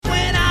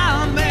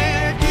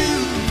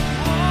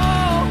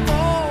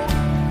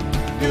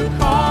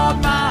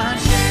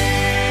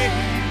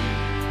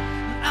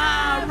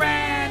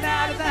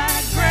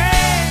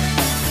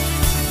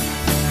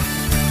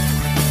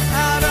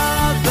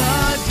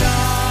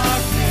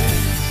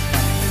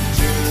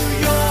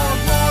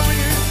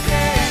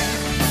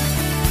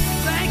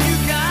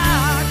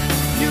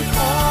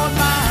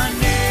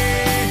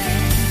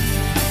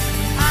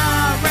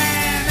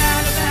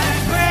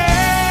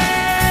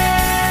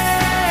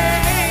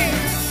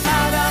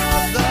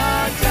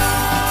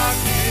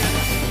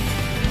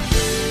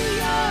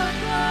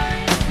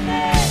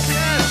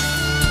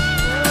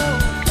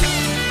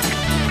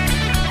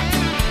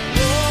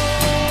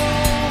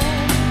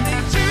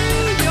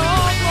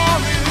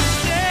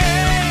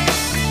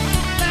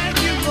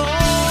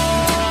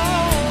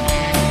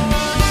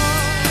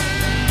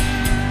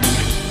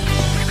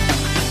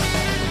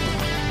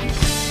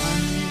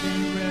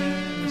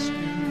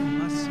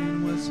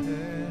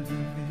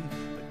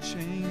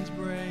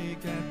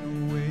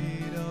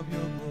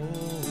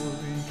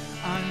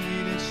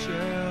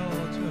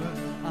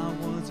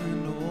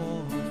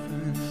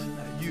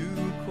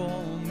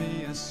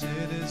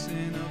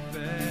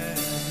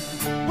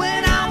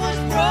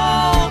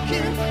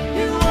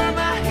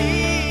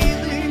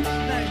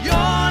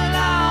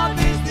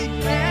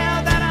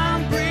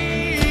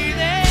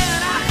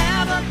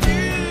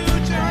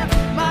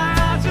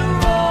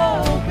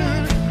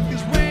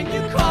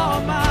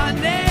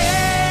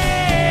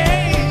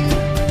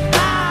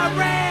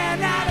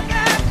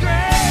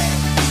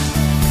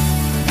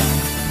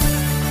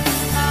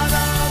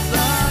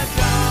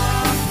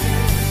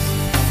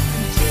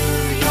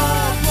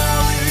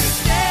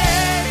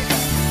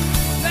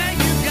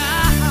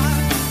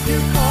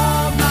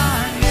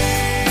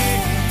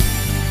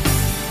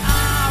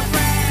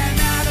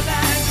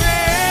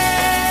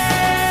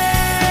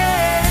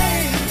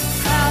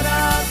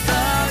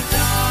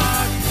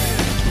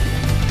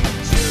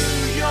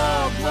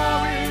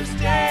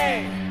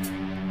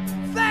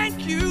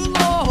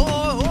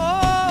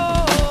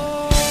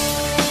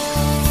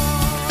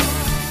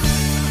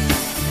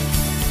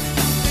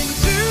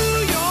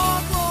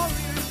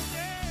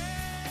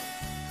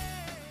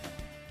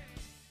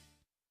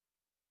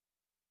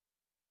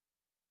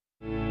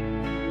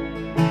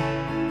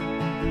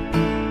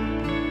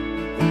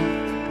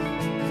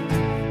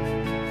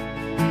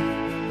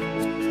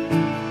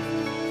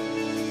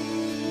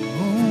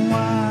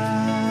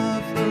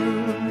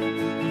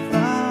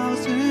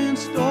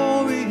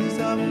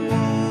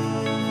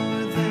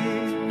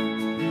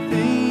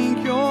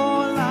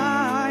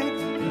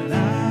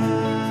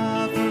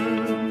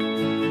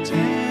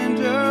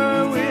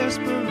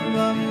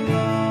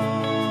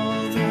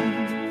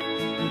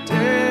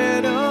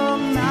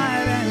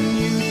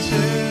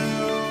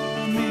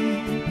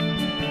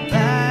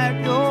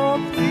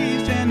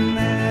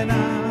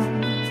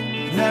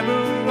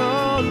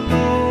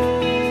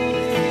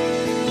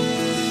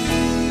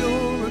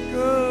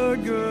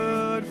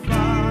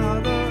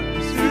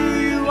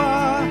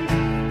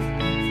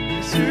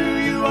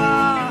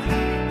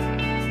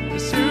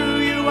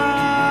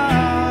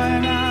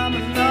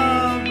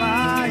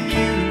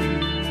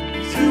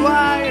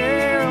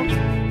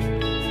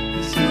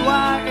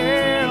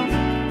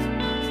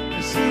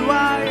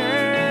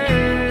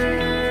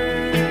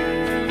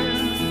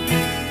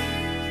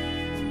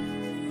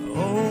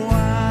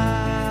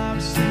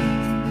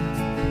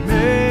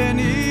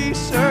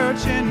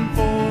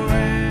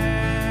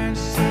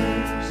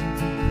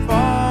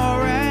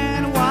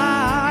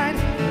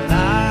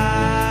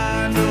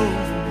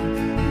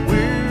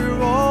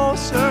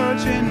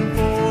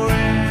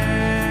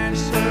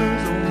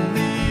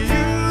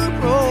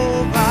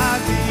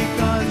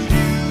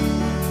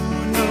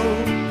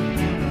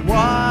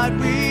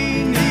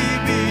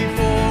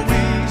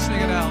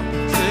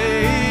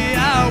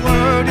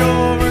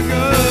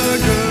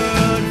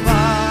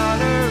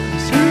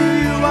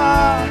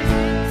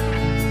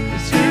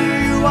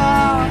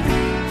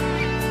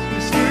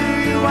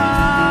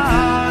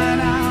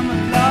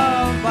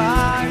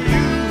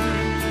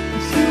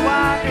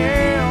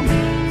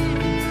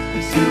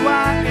who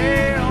I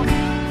am.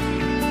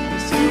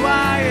 It's who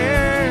I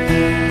am.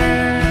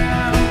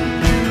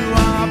 You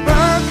are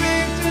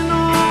perfect in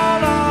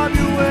all of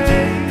your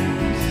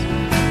ways.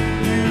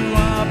 You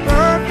are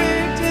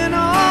perfect in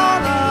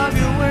all of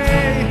your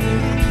ways.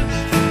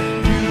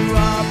 You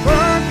are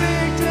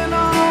perfect in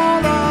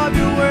all of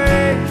your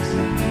ways.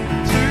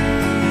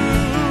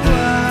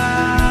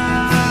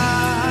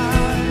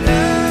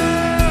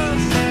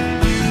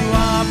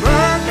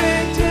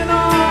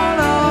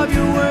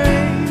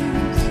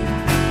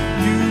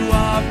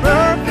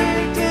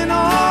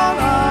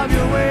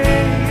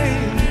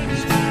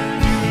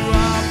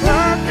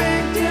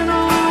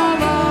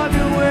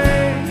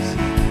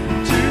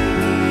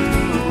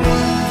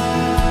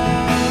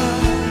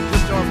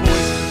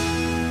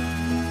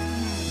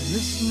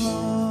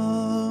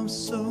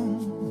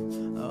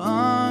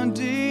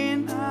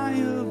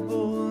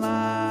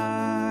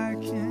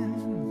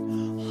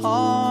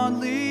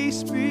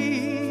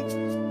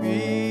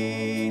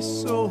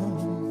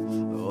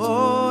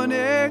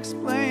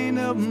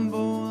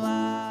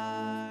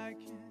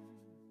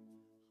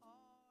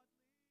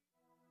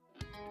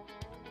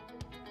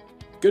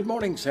 Good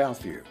morning,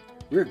 Southview.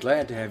 We're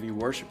glad to have you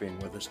worshiping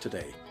with us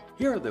today.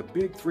 Here are the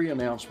big three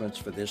announcements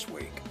for this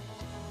week.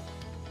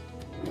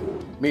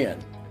 Men,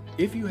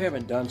 if you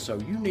haven't done so,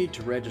 you need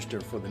to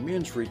register for the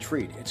men's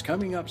retreat. It's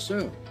coming up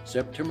soon,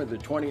 September the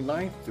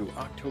 29th through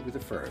October the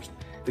 1st.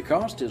 The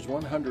cost is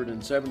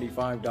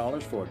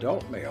 $175 for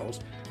adult males,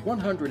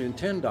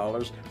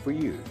 $110 for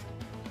youth.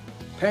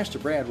 Pastor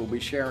Brad will be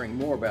sharing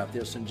more about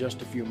this in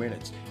just a few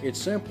minutes. It's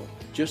simple.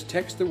 Just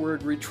text the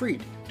word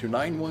retreat to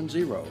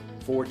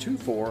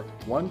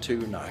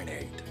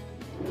 910-424-1298.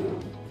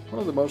 One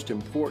of the most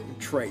important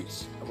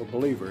traits of a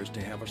believer is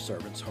to have a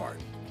servant's heart.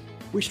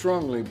 We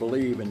strongly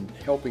believe in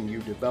helping you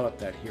develop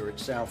that here at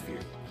Southview.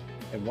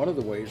 And one of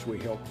the ways we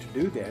help to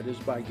do that is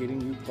by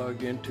getting you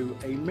plugged into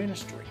a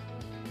ministry.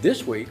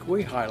 This week,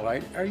 we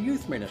highlight our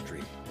youth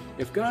ministry.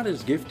 If God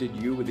has gifted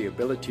you with the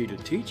ability to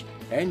teach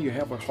and you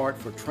have a heart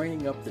for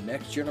training up the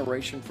next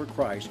generation for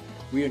Christ,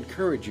 we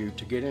encourage you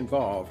to get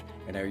involved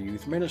in our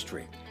youth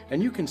ministry.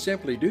 And you can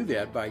simply do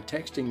that by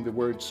texting the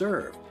word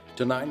SERVE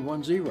to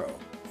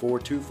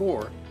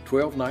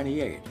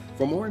 910-424-1298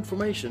 for more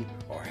information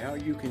or how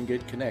you can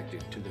get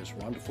connected to this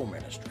wonderful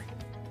ministry.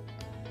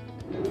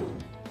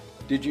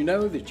 Did you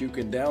know that you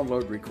can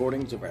download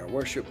recordings of our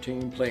worship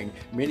team playing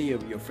many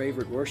of your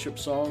favorite worship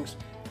songs?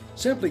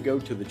 Simply go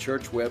to the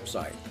church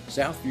website,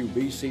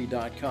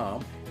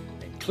 southviewbc.com,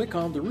 and click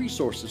on the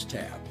Resources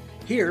tab.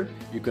 Here,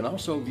 you can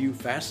also view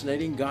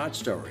fascinating God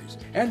stories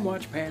and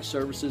watch past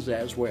services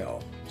as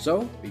well.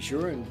 So, be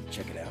sure and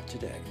check it out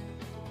today.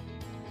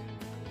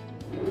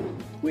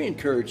 We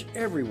encourage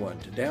everyone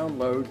to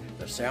download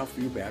the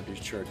Southview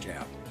Baptist Church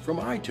app from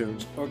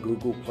iTunes or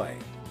Google Play.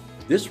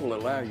 This will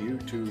allow you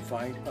to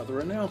find other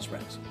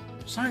announcements,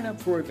 sign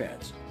up for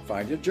events,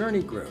 find a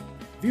journey group,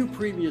 view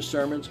previous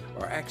sermons,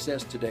 or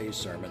access today's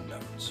sermon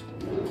notes.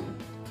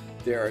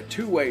 There are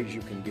two ways you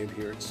can give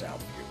here at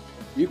Southview.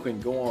 You can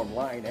go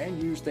online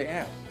and use the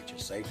app, which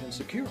is safe and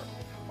secure,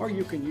 or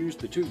you can use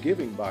the two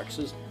giving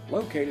boxes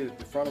located at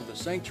the front of the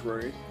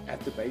sanctuary at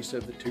the base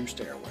of the two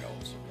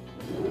stairwells.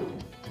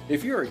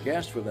 If you're a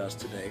guest with us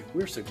today,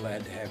 we're so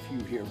glad to have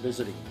you here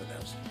visiting with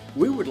us.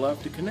 We would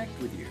love to connect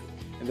with you,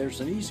 and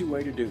there's an easy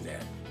way to do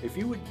that. If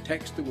you would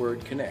text the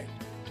word CONNECT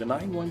to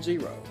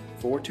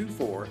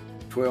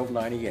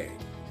 910-424-1298.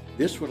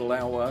 This would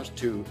allow us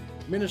to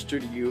minister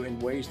to you in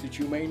ways that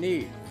you may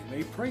need. We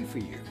may pray for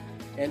you,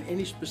 and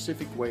any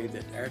specific way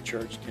that our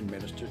church can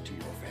minister to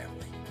your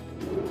family.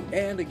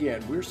 And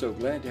again, we're so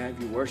glad to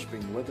have you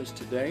worshiping with us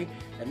today.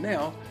 And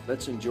now,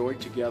 let's enjoy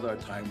together a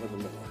time with the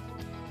Lord.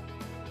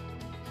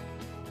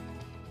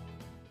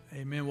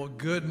 Amen. Well,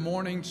 good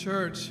morning,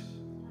 church. I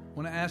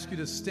want to ask you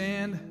to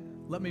stand.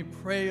 Let me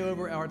pray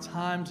over our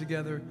time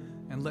together,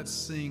 and let's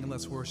sing and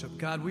let's worship.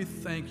 God, we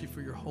thank you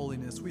for your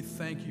holiness. We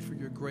thank you for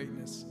your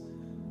greatness.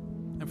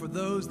 And for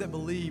those that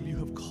believe you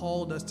have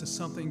called us to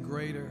something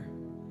greater,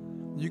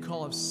 you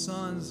call us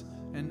sons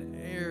and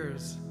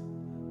heirs,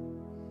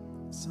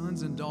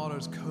 sons and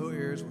daughters,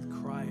 co-heirs with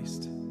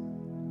Christ,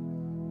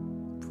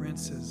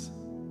 princes,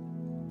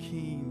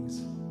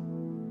 kings.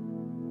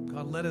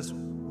 God, let us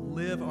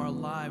live our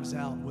lives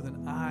out with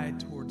an eye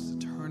towards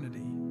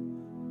eternity,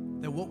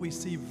 that what we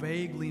see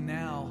vaguely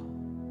now,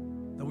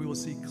 that we will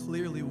see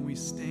clearly when we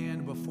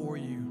stand before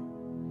you.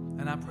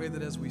 And I pray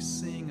that as we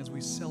sing, as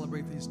we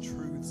celebrate these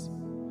truths,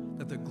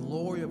 that the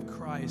glory of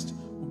Christ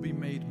will be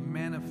made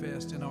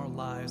manifest in our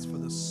lives for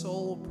the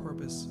sole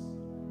purpose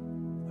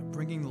of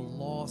bringing the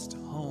lost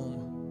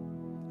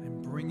home and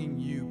bringing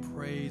you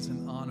praise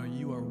and honor.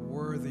 You are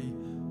worthy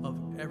of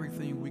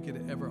everything we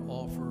could ever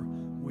offer.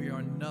 We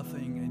are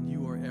nothing and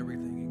you are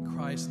everything. In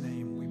Christ's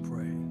name we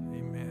pray.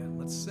 Amen.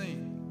 Let's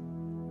sing.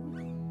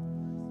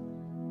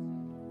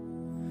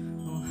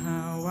 Oh,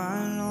 how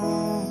I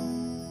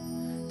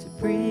long to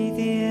breathe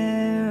the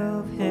air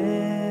of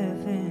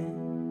heaven,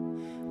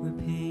 where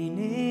pain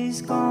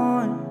is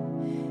gone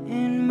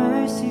and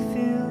mercy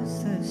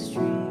fills the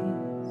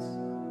streets,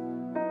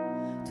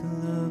 to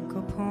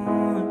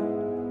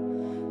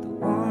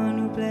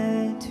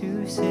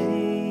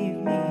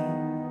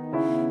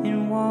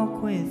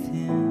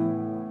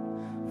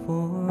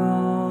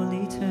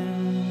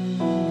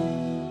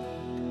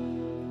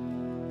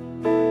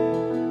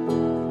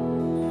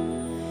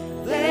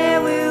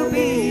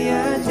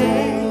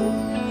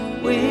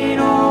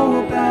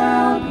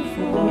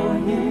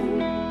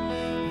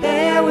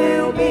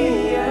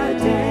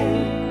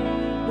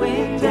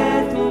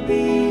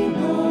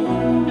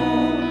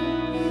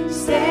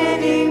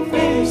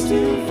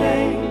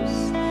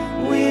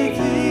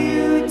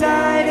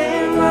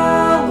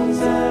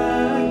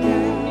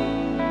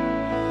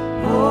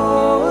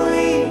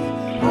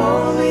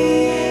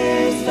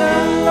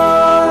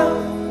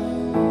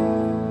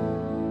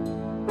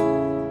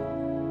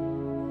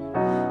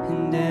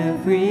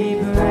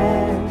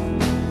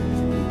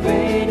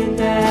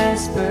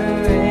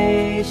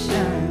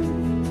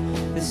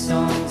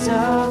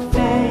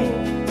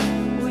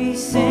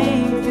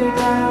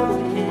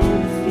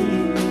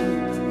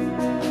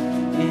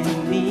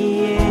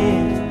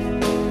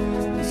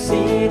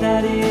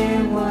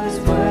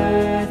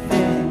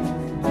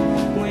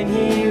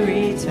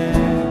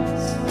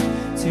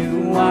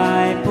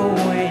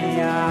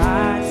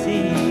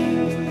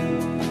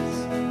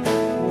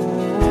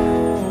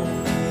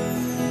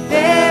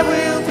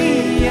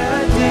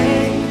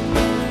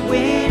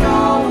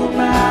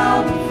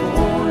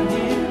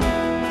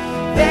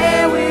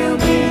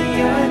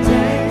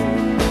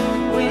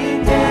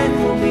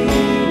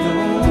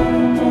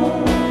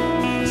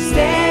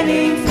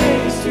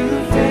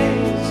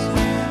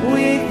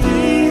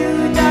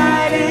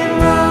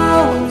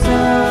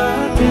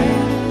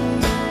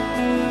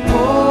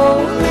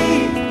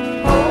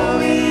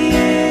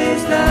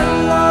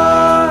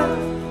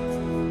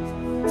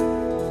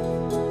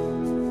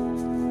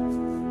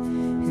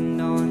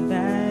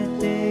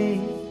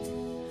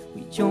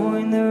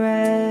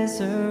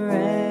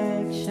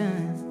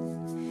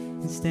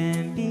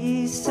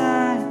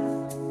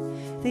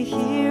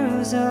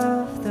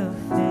of the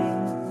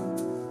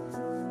faith,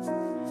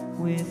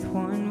 with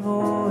one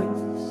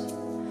voice,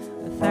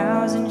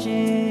 1,000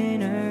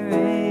 generations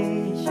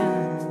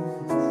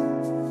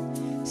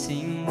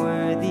sing,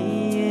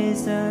 worthy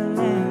is the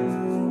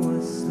Lamb who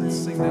was slain.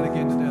 Sing that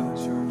again together,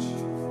 church.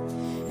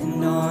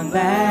 And on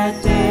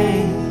that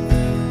day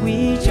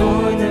we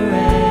join the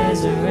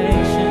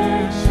resurrection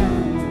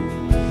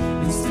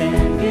and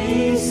stand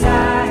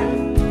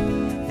beside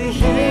the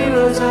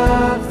heroes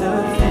of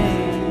the faith,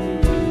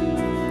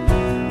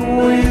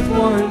 with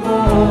one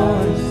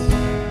voice,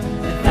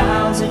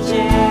 1,000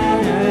 generations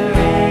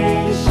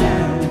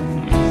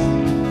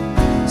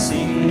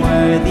sing,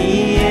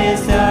 worthy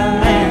is the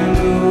Lamb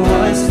who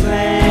was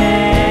slain.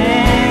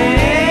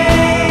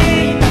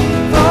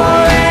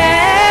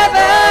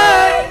 Forever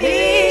he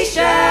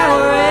shall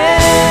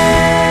reign.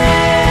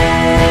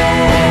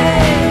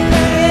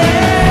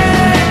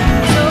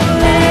 So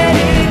let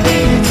it be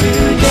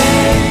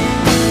today.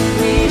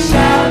 We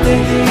shout the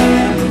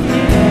hymn of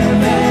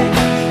heaven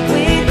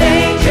with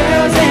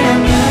angels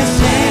and the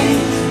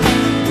saints.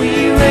 We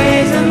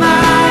raise a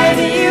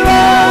mighty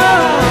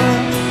roar,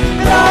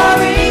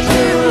 glory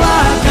to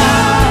our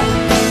God,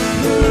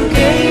 who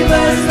gave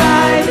us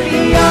life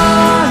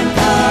beyond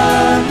the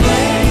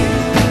grave.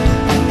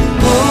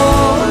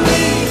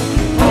 Holy,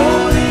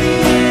 holy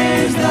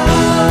is the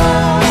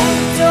Lord.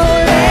 So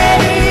let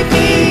it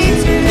be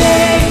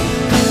today.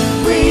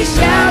 We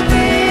shout the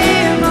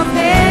hymn of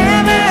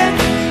heaven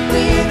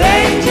with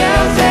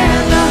angels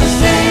and the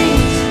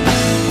saints.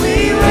 We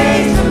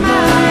raise a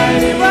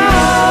mighty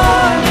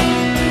roar,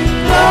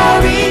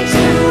 glory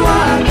to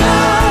our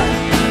God,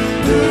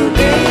 who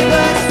gave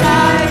us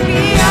life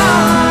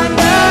beyond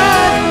the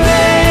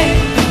grave.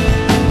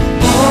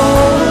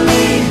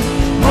 Holy,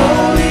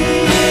 holy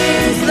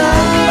is the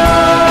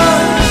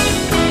Lord.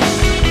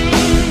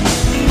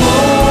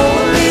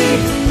 Holy,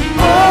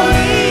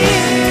 holy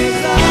is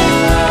the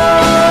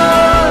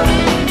Lord.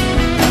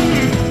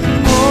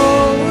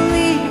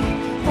 Holy,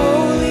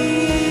 holy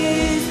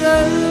is the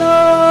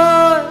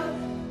Lord.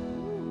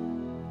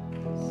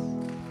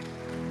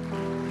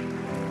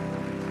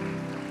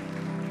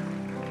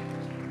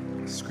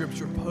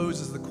 Scripture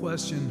poses the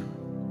question.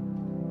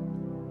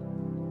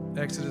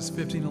 Exodus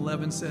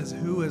 15:11 says,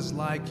 "Who is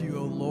like you,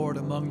 O Lord,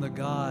 among the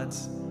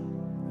gods?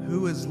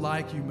 Who is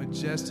like you,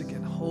 majestic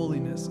in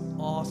holiness,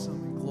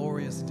 awesome in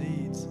glorious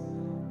deeds,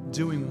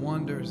 doing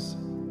wonders?"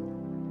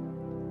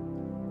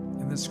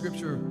 And the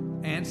scripture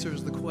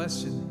answers the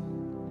question.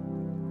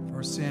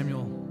 1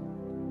 Samuel,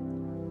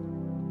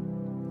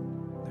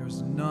 "There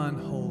is none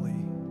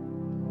holy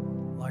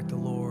like the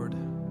Lord.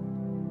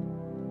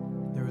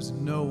 There is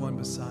no one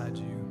beside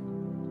you.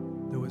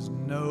 There is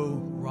no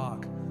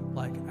rock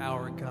like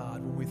our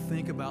God." When we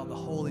think about the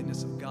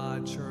holiness of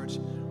God, church,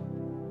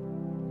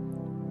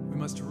 we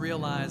must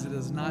realize it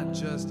is not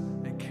just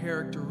a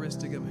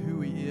characteristic of who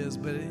He is,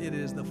 but it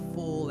is the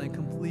full and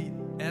complete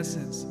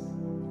essence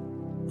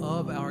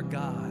of our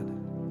God,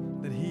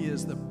 that He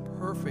is the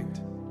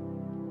perfect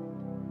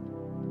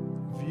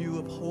view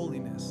of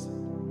holiness,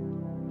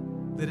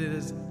 that it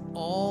is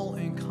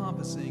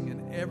all-encompassing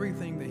in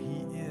everything that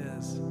He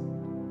is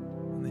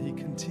and that He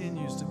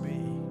continues to be.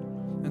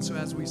 And so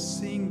as we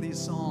sing these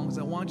songs,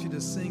 I want you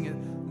to sing it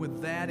with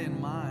that in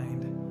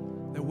mind,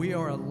 that we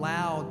are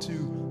allowed to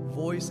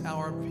voice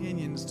our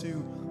opinions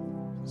to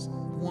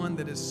one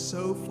that is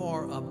so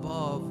far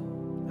above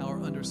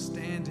our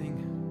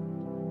understanding.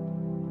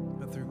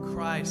 But through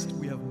Christ,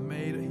 He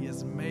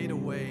has made a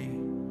way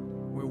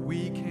where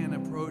we can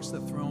approach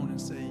the throne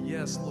and say,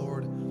 "Yes,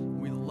 Lord,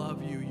 we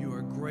love you. You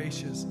are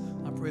gracious."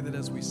 I pray that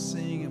as we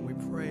sing and we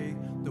pray,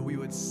 that we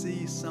would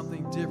see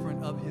something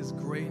different of His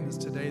greatness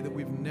today that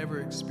we've never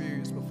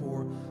experienced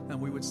before, and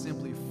we would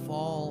simply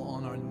fall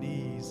on our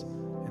knees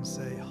and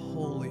say,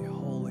 "Holy,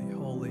 holy,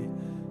 holy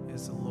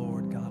is the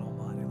Lord God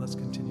Almighty." Let's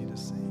continue to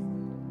sing.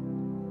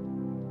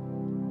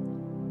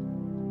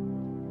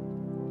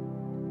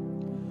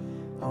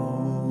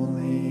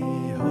 Holy,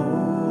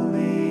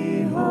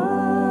 holy,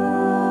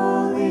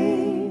 holy,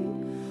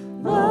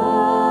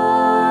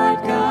 Lord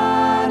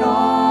God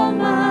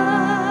Almighty.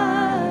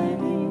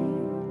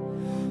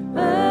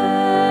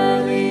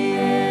 Early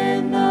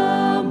in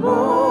the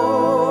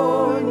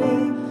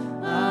morning,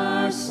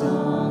 our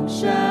song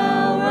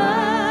shall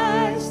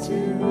rise to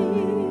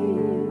Thee.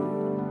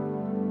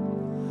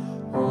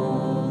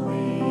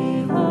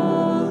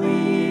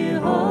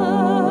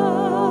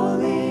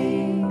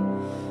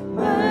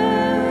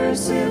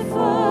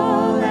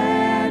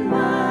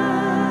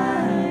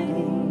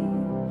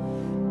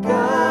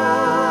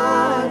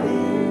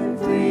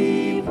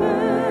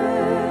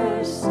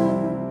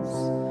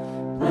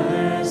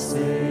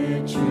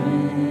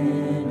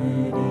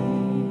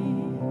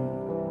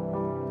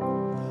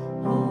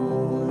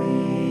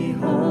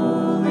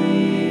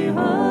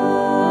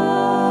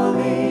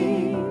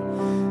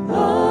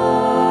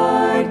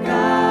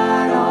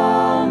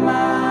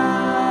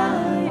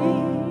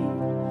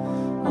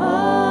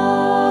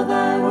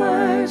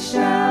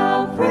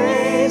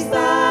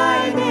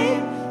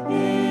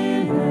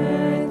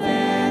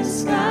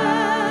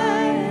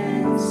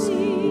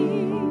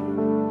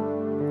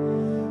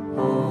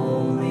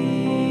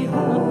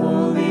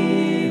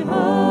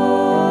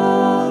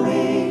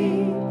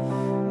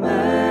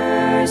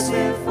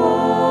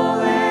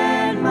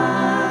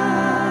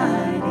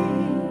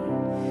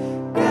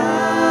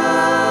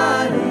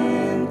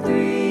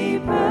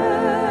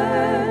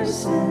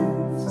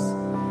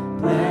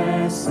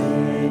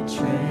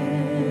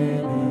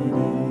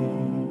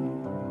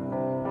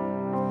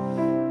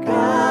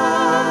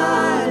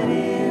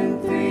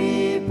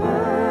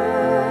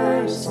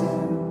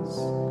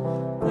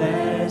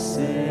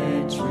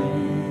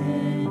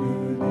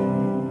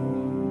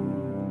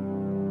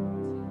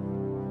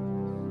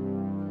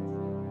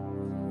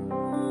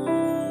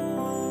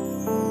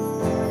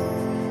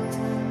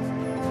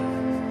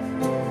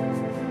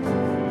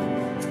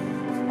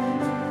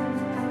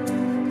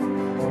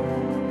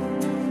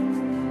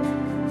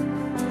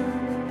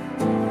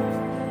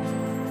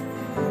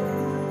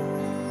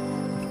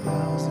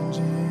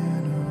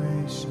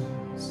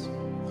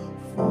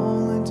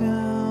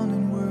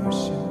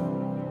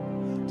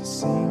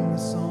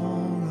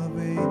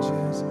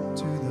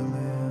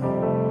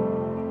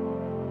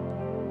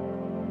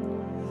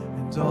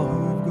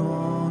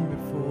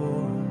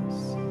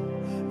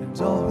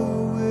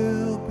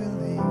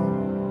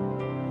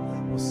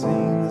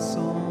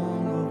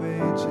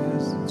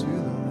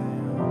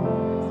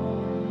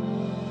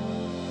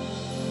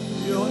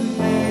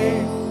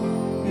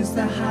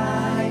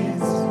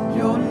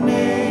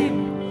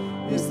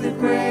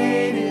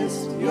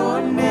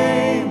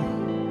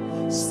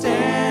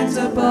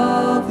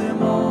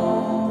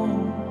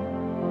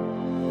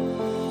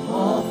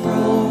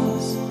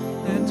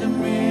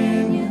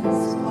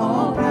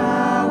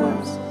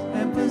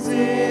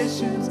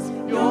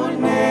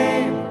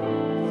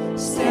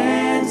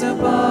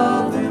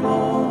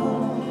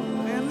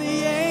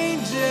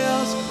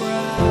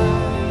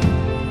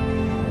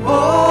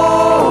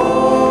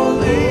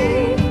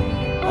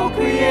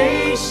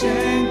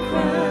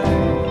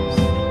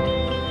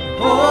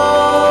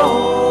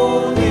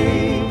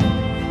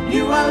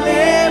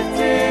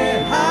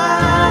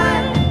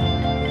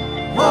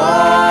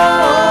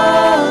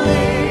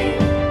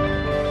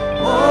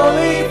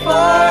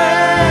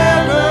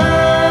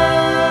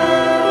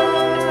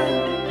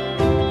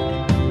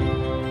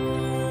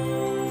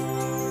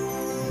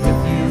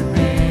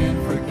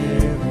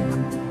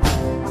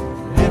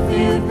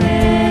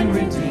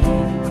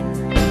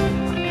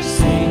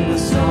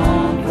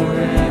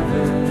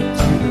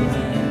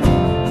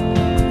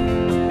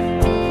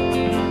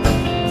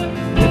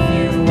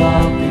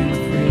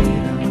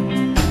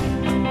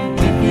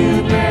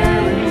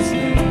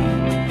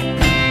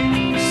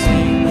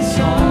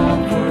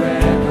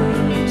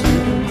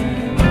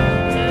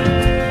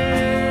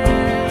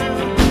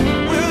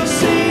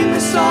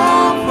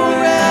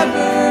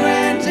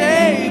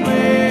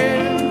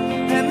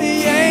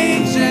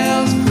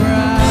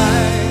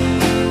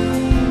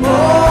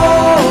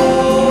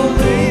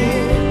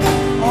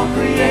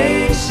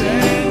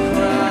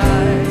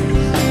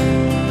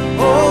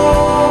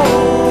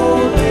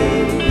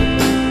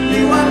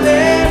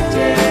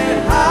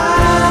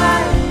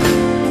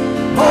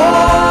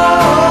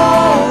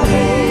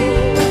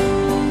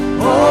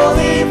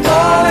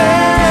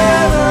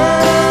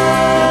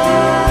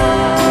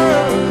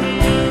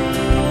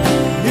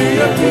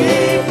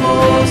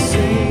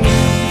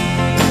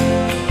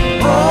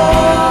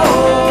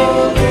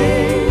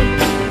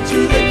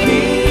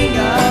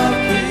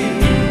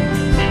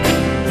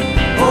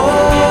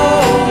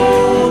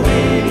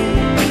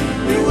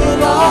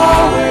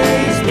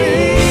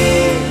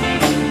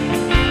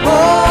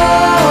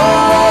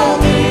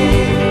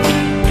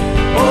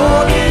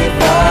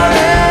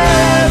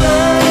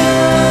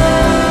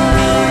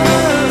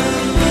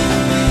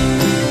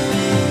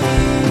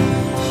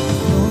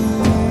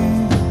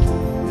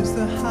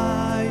 high.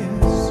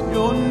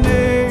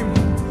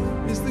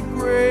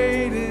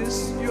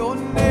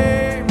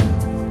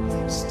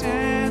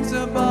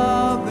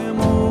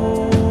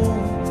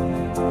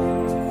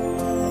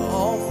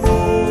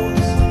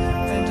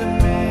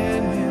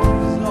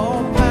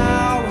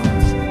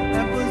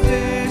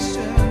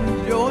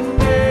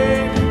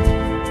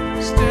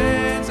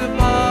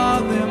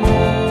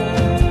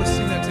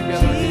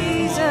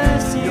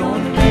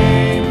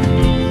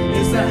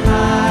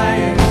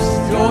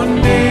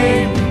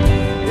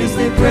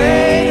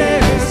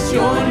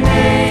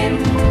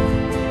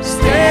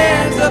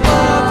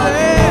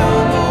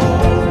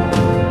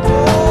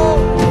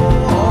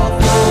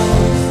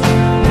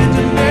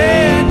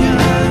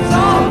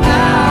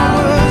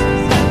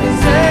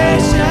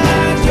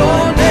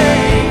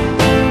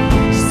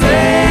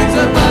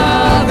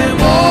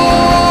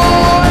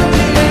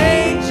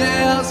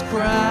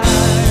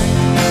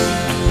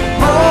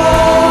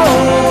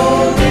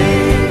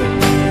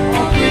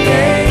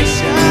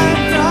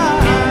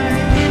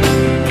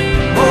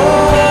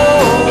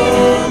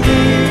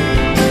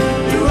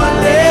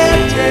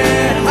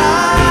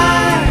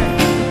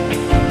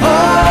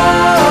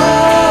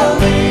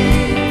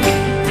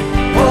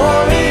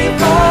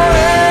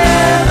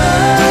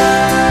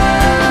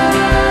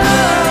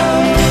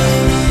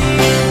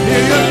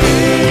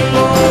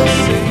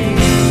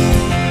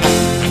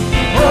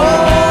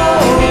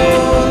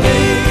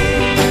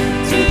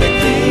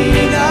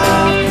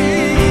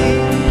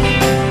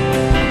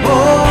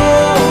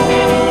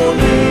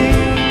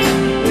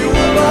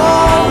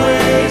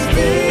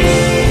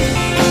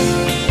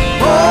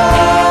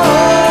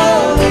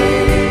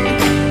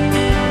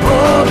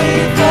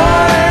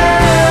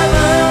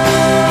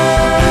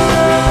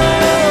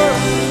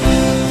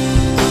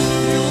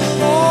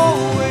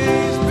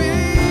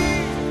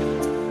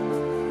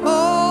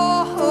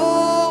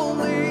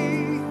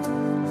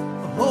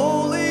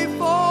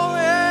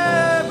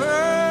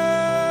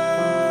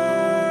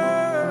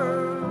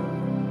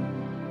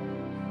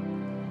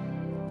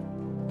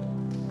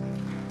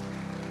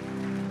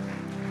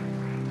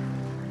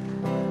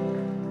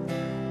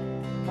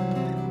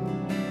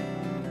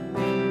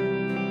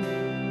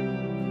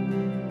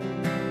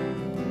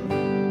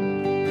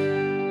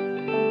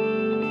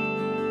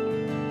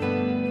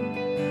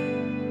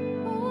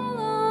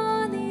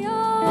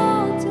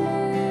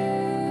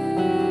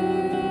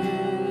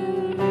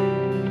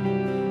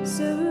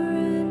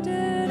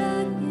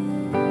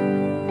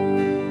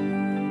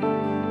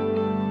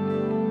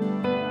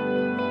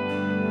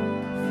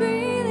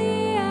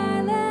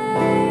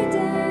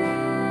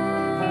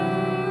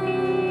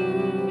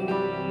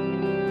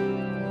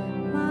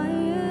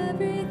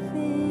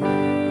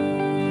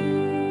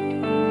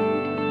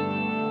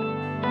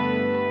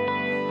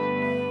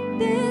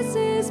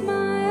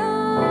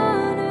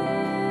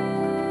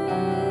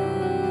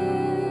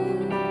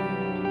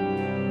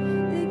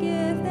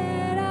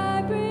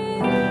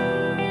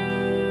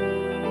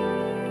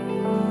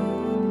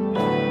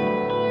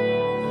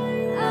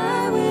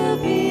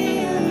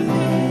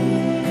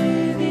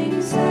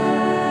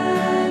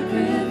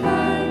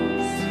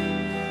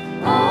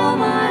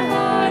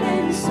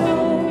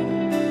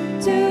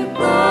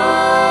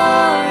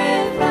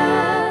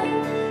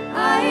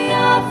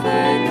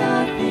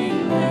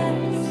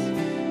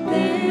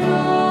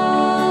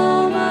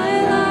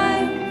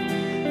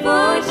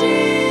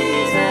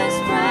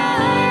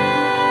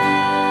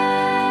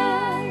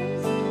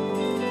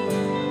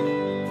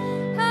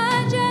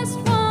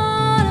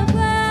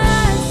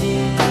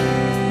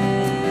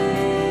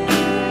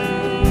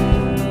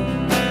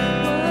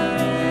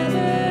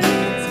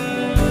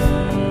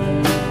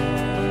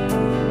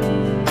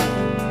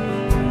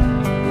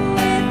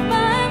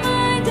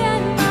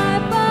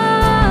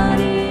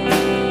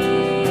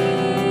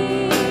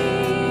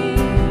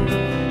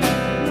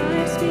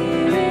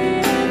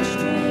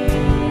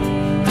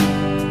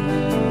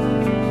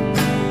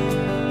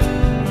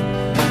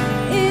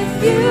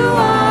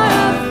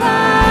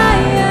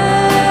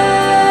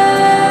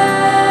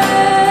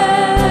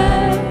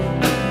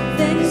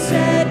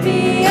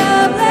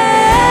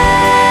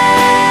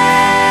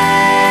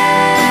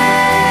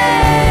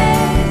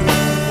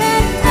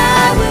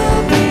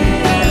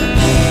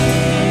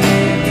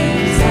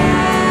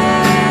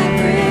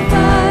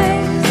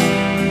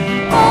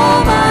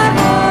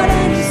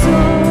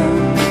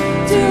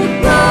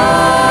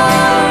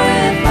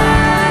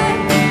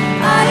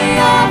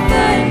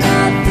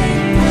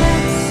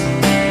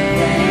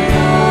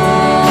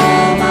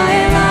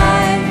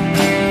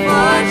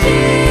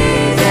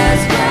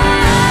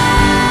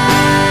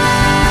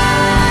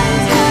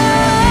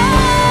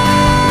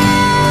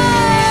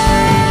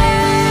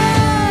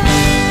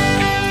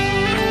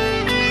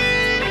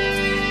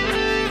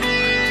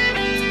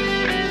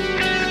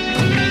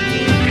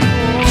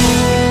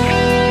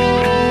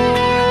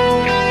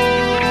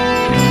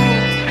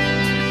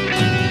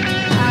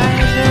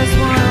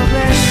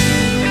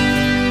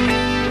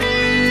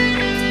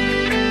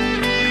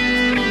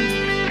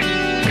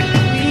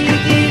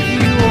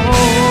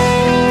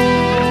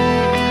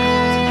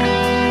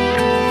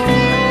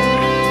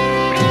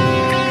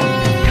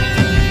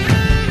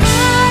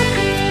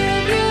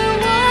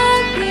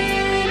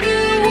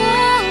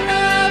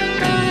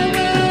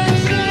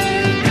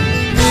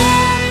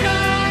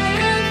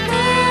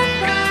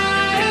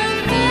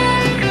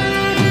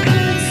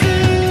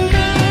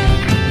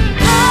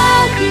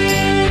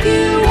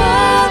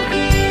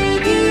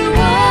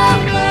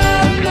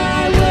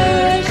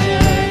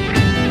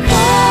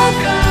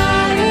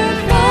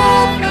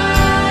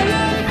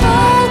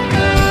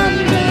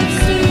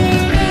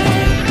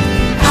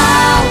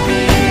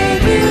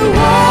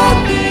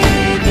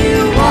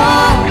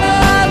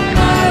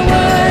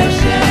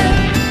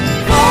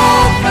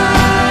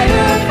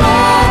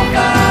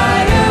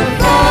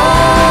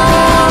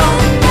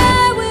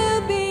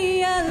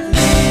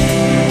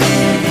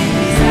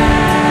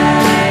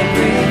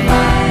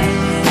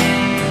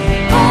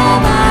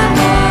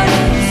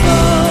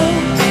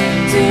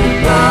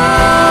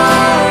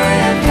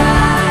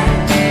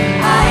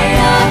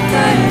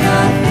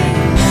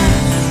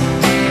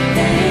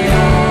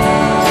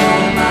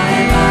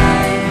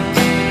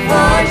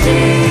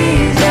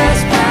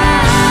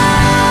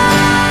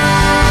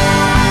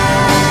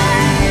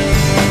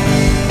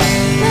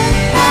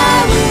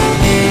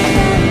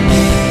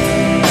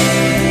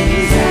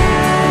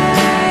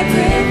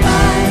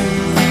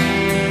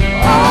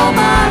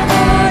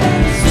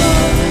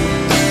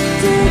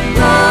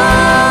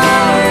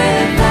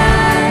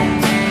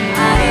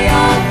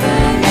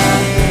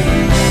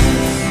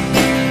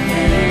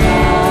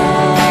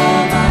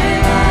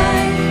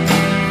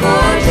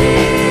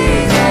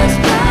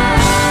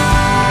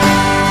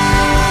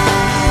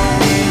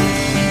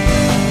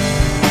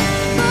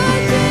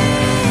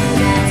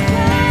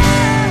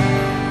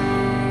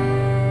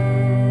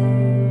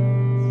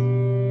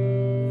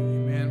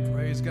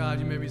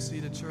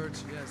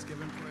 church. Yes, give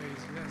him praise.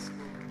 Yes,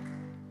 Lord.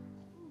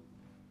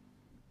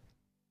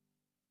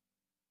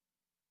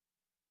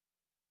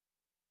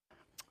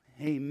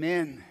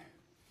 Amen.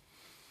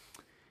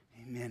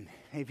 Amen.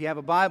 Hey, if you have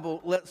a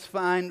Bible, let's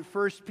find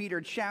 1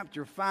 Peter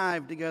chapter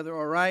 5 together,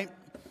 all right?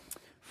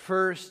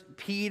 1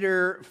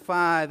 Peter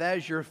 5.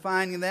 As you're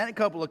finding that, a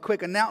couple of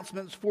quick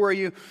announcements for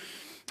you.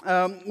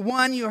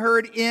 One, you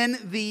heard in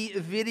the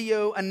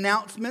video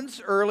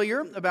announcements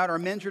earlier about our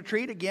men's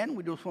retreat. Again,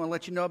 we just want to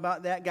let you know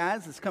about that,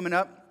 guys. It's coming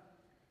up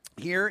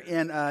here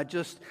in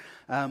just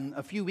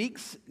a few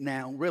weeks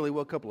now, really,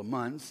 well, a couple of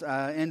months,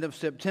 end of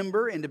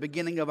September and the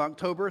beginning of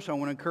October. So I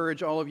want to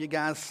encourage all of you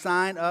guys,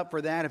 sign up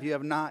for that if you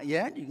have not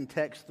yet. You can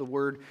text the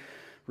word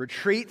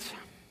retreat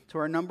to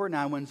our number,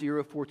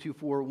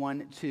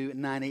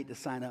 910-424-1298 to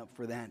sign up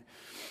for that.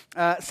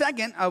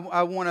 Second,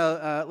 I want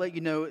to let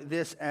you know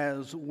this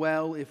as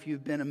well. If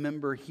you've been a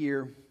member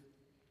here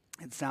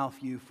at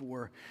Southview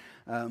for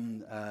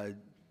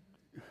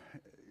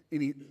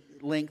any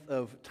length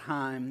of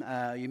time,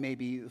 you may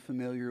be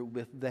familiar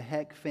with the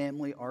Heck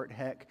family. Art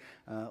Heck,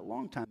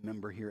 longtime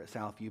member here at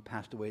Southview,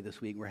 passed away this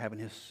week. We're having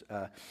his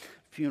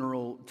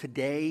funeral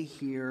today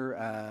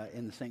here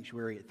in the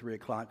sanctuary at 3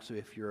 o'clock. So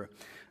if you're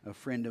a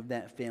friend of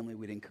that family,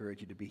 we'd encourage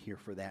you to be here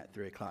for that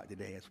 3 o'clock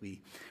today as we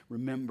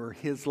remember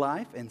his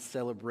life and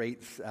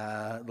celebrates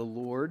the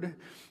Lord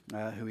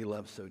who he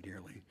loves so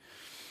dearly.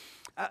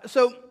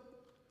 So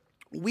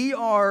we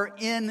are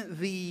in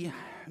the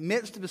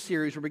midst of a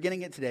series. We're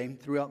beginning it today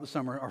throughout the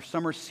summer. Our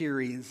summer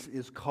series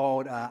is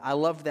called I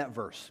Love That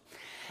Verse.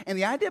 And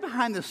the idea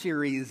behind the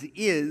series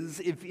is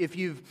if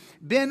you've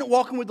been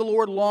walking with the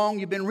Lord long,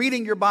 you've been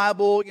reading your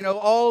Bible, you know,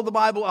 all the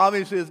Bible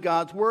obviously is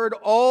God's Word.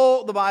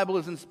 All the Bible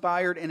is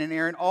inspired and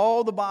inerrant.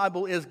 All the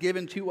Bible is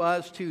given to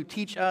us to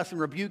teach us and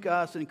rebuke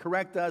us and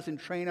correct us and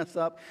train us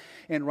up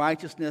in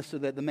righteousness so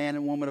that the man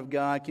and woman of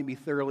God can be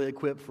thoroughly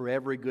equipped for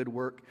every good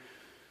work.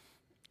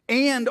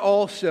 And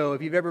also,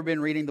 if you've ever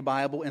been reading the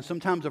Bible and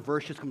sometimes a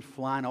verse just comes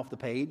flying off the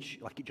page,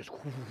 like it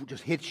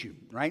just hits you,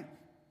 right?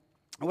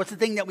 What's the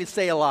thing that we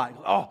say a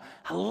lot? Oh,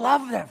 I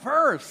love that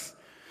verse.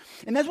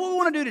 And that's what we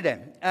want to do today.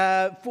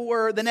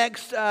 For the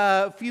next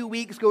few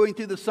weeks going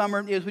through the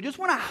summer is we just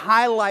want to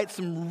highlight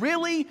some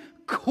really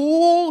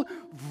cool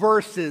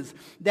verses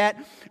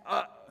that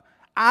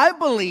I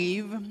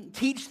believe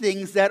teach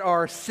things that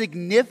are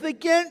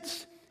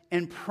significant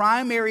and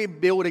primary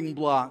building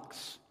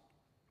blocks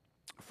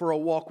for a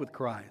walk with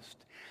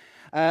Christ.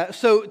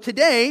 So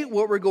today,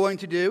 what we're going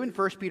to do in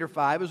 1 Peter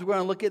 5 is we're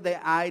going to look at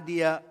the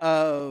idea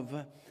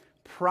of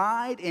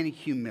pride and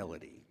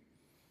humility.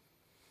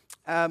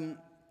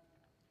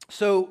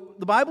 So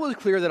the Bible is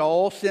clear that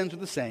all sins are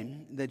the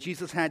same, that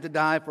Jesus had to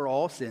die for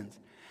all sins.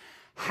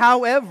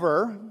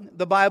 However,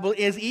 the Bible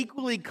is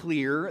equally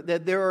clear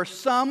that there are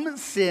some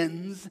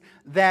sins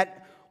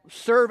that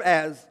serve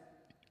as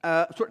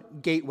sort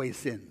of gateway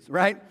sins,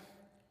 right?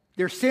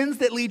 They're sins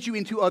that lead you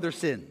into other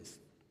sins.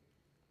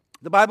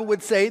 The Bible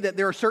would say that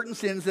there are certain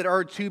sins that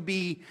are to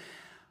be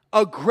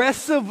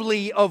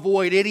aggressively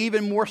avoided,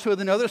 even more so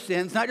than other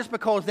sins, not just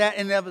because that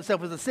in and of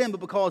itself is a sin, but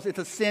because it's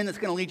a sin that's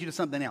going to lead you to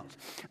something else.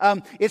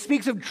 It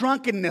speaks of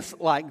drunkenness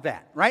like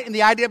that, right? And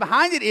the idea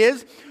behind it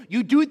is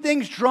you do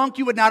things drunk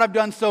you would not have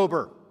done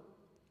sober,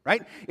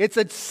 right? It's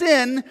a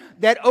sin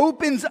that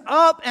opens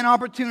up an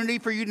opportunity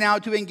for you now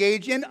to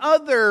engage in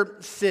other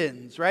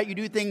sins, right? You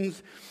do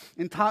things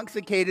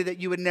intoxicated that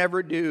you would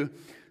never do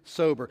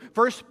sober.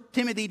 1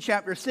 Timothy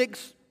chapter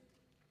 6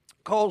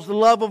 calls the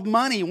love of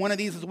money one of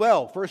these as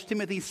well. 1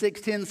 Timothy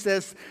 6:10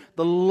 says,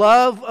 the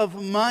love of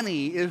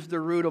money is the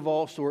root of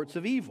all sorts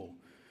of evil.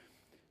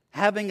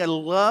 Having a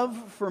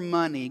love for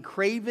money,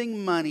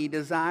 craving money,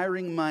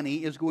 desiring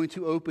money is going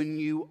to open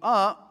you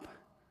up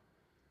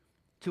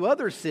to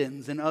other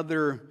sins and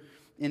other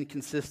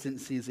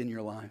inconsistencies in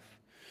your life.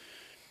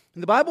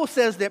 And the Bible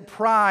says that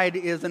pride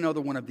is another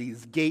one of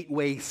these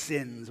gateway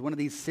sins, one of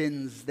these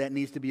sins that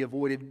needs to be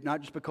avoided, not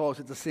just because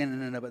it's a sin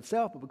in and of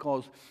itself, but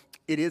because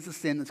it is a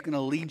sin that's going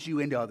to lead you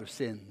into other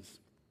sins.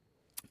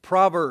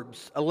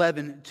 Proverbs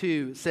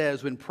 11:2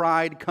 says, when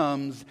pride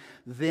comes,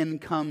 then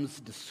comes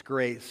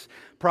disgrace.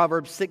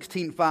 Proverbs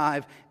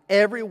 16:5,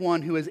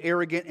 everyone who is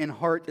arrogant in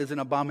heart is an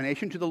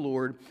abomination to the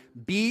Lord.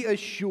 Be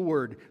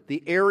assured,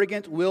 the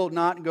arrogant will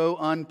not go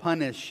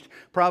unpunished.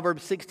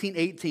 Proverbs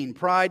 16:18,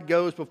 pride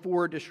goes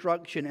before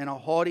destruction, and a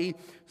haughty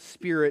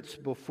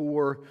spirit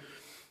before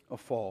a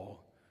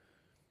fall.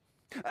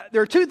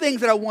 There are two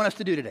things that I want us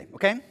to do today,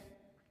 okay?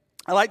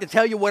 I like to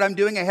tell you what I'm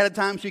doing ahead of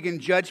time so you can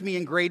judge me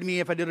and grade me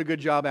if I did a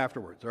good job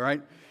afterwards, all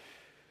right?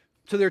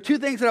 So there are two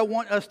things that I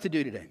want us to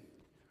do today.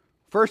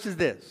 First is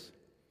this.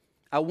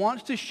 I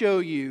want to show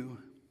you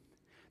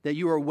that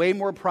you are way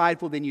more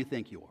prideful than you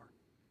think you are.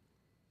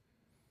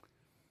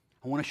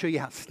 I want to show you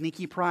how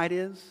sneaky pride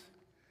is.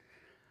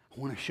 I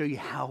want to show you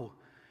how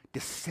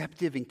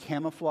deceptive and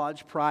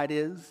camouflaged pride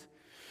is.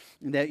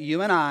 And that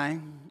you and I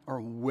are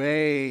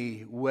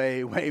way,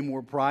 way, way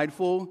more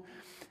prideful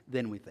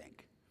than we think.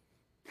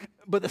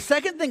 But the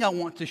second thing I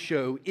want to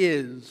show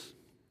is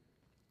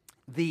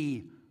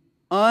the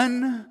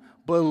unbelievable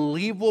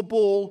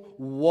unbelievable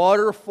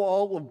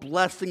waterfall of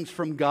blessings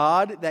from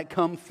God that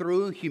come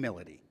through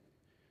humility.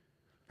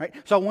 Right?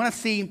 So I want to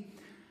see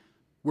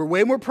we're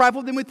way more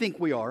prideful than we think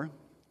we are.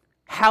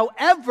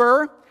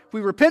 However, if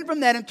we repent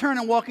from that and turn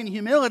and walk in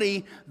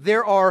humility,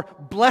 there are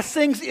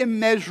blessings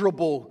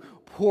immeasurable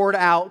poured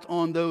out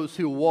on those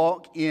who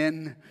walk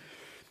in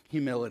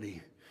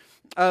humility.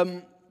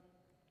 The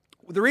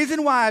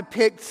reason why I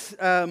picked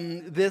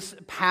this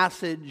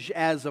passage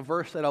as a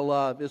verse that I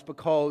love is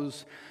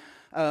because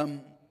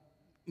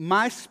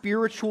my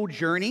spiritual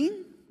journey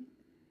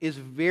is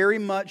very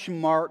much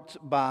marked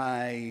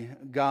by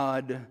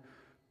God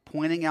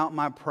pointing out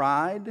my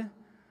pride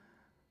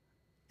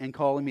and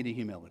calling me to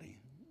humility.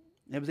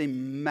 It was a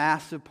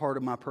massive part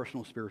of my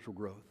personal spiritual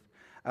growth.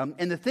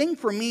 And the thing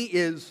for me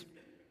is,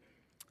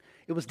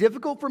 it was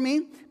difficult for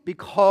me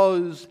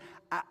because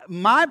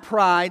my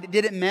pride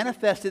didn't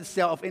manifest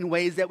itself in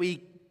ways that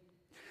we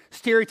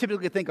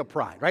stereotypically think of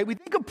pride, right? We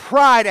think of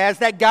pride as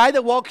that guy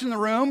that walks in the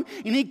room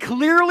and he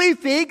clearly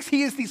thinks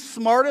he is the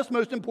smartest,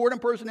 most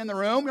important person in the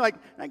room. You're like,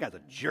 that guy's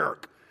a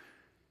jerk.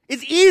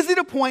 It's easy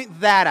to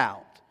point that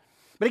out.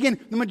 But again,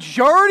 the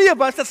majority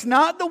of us, that's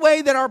not the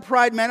way that our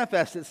pride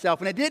manifests itself.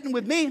 And it didn't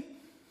with me.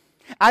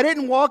 I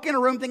didn't walk in a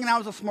room thinking I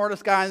was the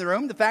smartest guy in the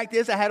room. The fact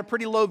is, I had a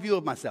pretty low view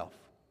of myself.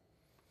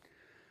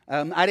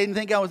 I didn't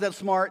think I was that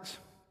smart.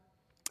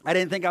 I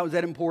didn't think I was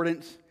that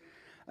important.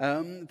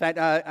 In fact,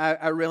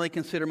 I really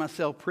consider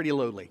myself pretty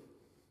lowly.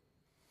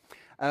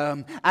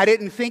 I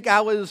didn't think I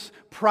was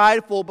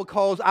prideful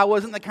because I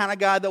wasn't the kind of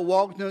guy that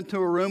walked into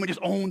a room and just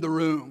owned the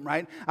room,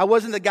 right? I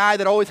wasn't the guy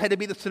that always had to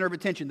be the center of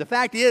attention. The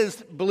fact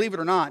is, believe it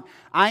or not,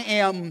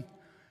 I've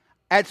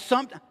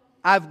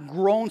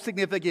grown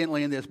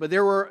significantly in this, but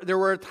there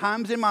were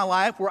times in my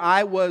life where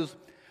I was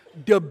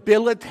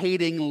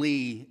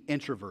debilitatingly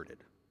introverted.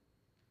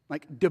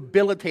 Like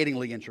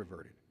debilitatingly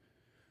introverted.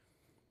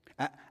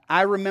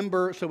 I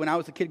remember, so when I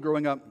was a kid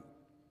growing up,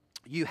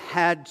 you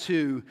had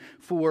to,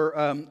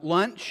 for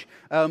lunch,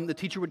 the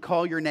teacher would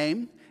call your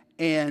name,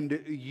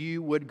 and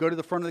you would go to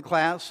the front of the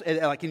class,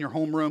 like in your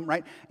homeroom,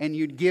 right? And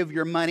you'd give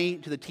your money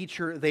to the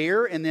teacher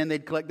there, and then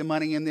they'd collect the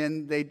money, and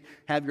then they'd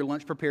have your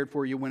lunch prepared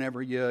for you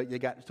whenever you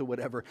got to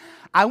whatever.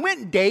 I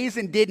went days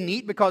and didn't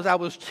eat because I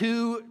was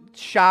too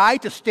shy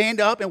to stand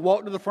up and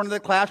walk to the front of the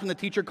class when the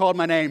teacher called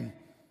my name.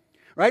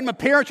 Right? My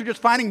parents are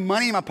just finding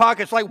money in my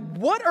pockets. Like,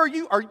 what are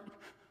you?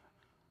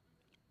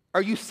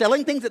 Are you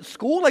selling things at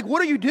school? Like,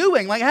 what are you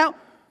doing? Like, how?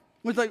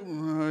 It's like,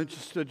 I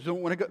just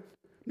don't want to go.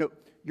 No,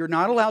 you're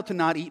not allowed to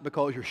not eat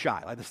because you're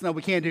shy. Like, no,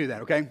 we can't do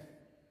that, okay?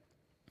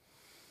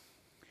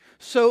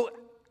 So,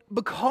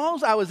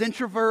 because I was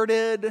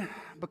introverted,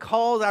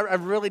 because I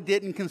really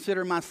didn't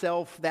consider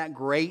myself that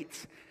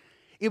great,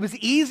 it was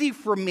easy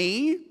for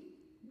me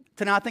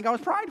to not think I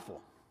was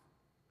prideful.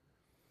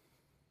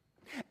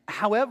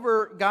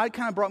 However, God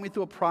kind of brought me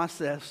through a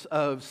process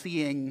of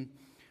seeing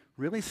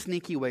really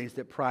sneaky ways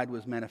that pride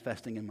was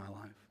manifesting in my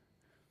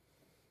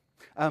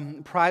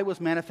life. Pride was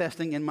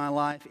manifesting in my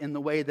life in the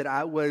way that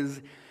I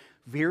was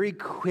very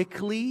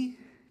quickly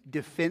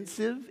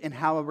defensive in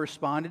how I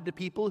responded to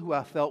people who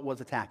I felt was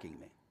attacking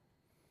me.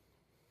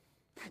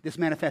 This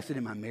manifested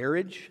in my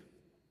marriage.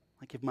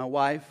 Like if my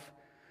wife,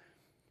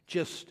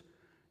 just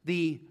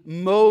the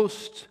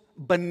most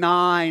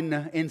benign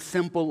and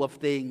simple of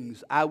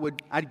things,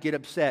 I'd get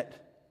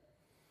upset.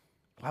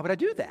 Why would I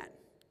do that?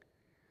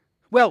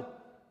 Well,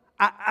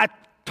 I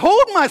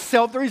told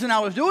myself the reason I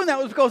was doing that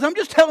was because I'm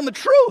just telling the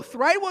truth,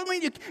 right? Well, I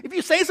mean, if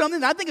you say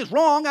something that I think is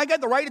wrong, I got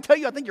the right to tell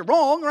you I think you're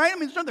wrong, right? I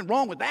mean, there's nothing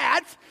wrong with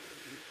that.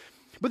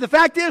 But the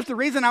fact is, the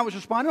reason I was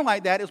responding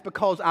like that is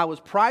because I was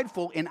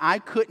prideful and I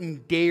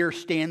couldn't dare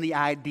stand the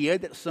idea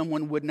that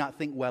someone would not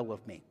think well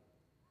of me.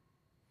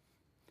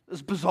 It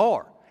was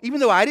bizarre. Even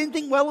though I didn't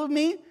think well of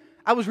me,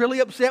 I was really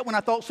upset when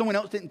I thought someone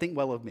else didn't think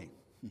well of me.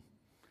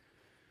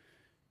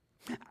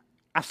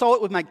 I saw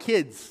it with my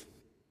kids.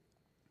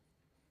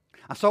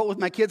 I saw it with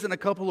my kids in a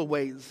couple of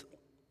ways.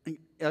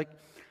 Like,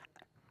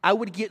 I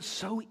would get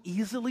so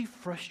easily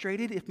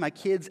frustrated if my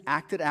kids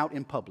acted out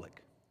in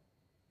public.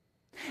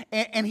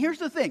 And here's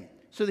the thing.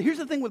 So here's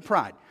the thing with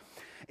pride.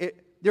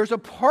 There's a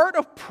part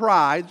of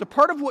pride, there's a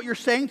part of what you're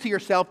saying to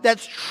yourself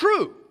that's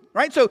true,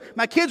 right? So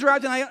my kids are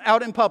acting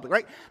out in public,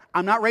 right?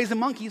 I'm not raising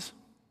monkeys,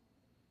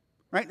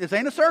 right? This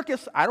ain't a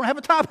circus. I don't have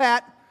a top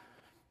hat.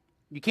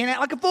 You can't act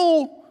like a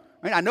fool.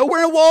 Right? I know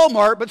we're in a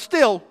Walmart, but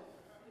still.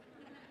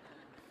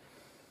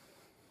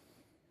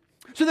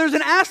 So there's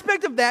an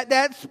aspect of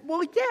that's,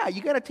 well, yeah,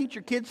 you got to teach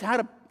your kids how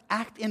to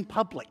act in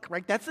public,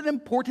 right? That's an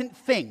important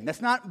thing.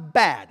 That's not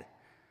bad.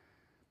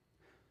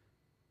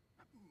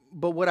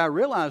 But what I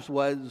realized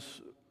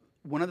was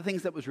one of the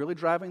things that was really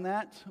driving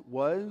that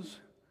was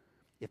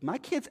if my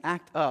kids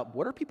act up,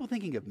 what are people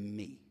thinking of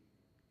me?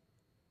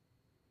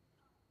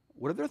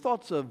 What are their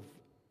thoughts of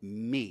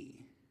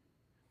me?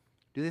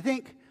 Do they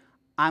think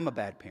I'm a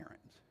bad parent?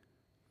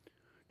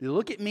 Do they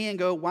look at me and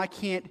go, why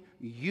can't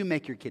you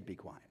make your kid be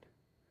quiet?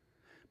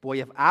 Boy,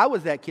 if I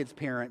was that kid's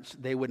parents,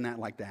 they would not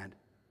like that.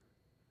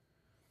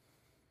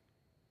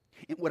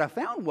 And what I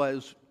found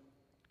was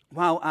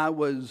while I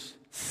was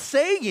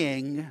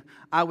saying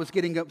I was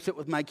getting upset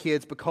with my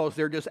kids because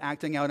they're just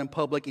acting out in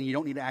public, and you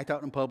don't need to act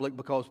out in public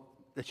because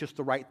it's just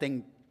the right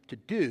thing to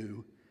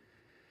do,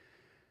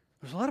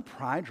 there's a lot of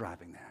pride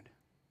driving that.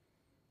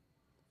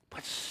 But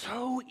it's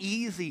so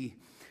easy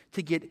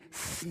to get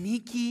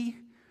sneaky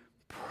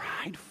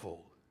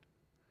prideful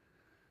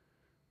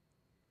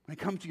when it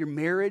comes to your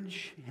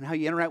marriage and how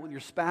you interact with your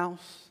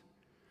spouse,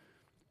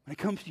 when it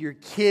comes to your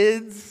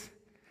kids,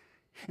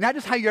 not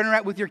just how you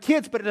interact with your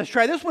kids, but let's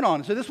try this one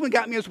on. So this one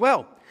got me as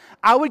well.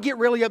 I would get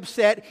really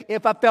upset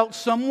if I felt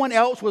someone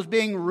else was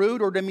being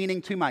rude or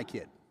demeaning to my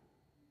kid.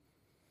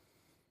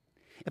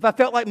 If I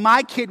felt like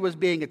my kid was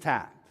being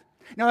attacked.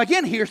 Now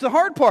again, here's the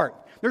hard part.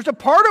 There's a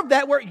part of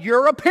that where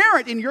you're a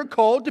parent and you're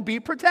called to be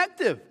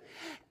protective.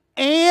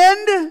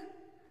 And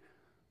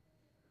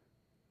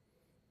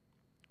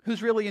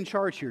who's really in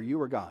charge here, you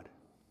or God?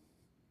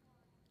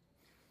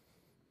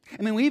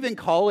 I mean, we even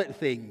call it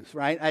things,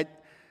 right?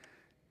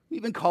 We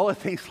even call it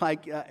things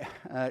like, yeah,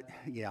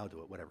 I'll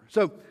do it, whatever.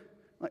 So,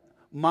 like,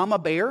 Mama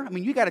Bear, I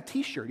mean, you got a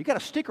t-shirt. You got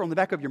a sticker on the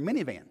back of your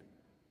minivan.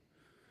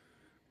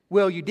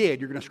 Well, you did.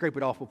 You're going to scrape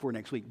it off before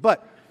next week.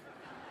 But,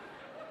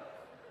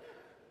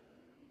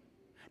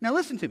 now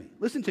listen to me.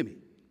 Listen to me.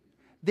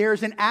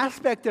 There's an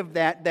aspect of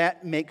that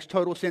that makes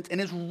total sense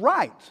and is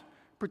right.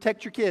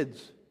 Protect your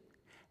kids.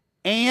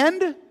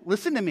 And,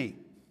 listen to me,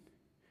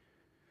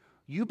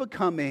 you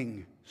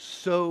becoming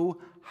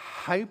so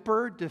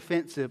hyper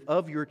defensive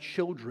of your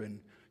children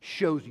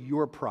shows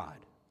your pride.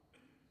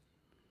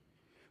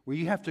 Where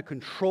you have to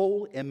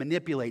control and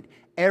manipulate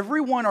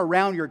everyone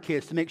around your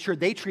kids to make sure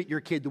they treat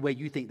your kid the way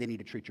you think they need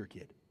to treat your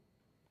kid.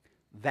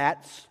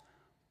 That's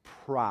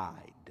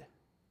pride.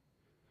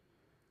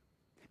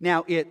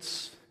 Now,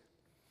 it's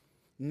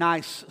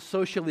nice,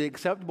 socially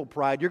acceptable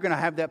pride. You're going to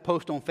have that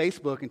post on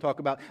Facebook and talk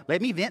about,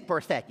 let me vent for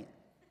a second.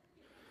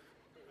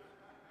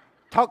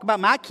 Talk about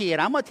my kid.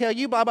 I'm going to tell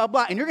you blah, blah,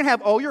 blah. And you're going to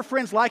have all your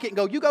friends like it and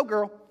go, you go,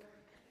 girl.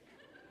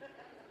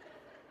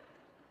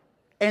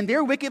 And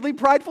they're wickedly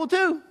prideful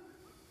too.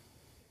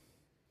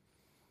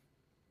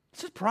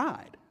 It's just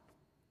pride.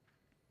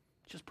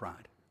 It's just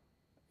pride.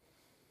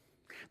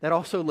 That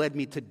also led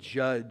me to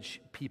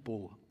judge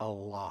people a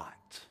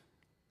lot.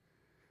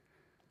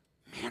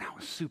 Man, I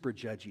was super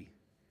judgy.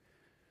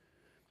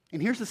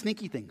 And here's the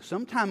sneaky thing.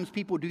 Sometimes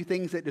people do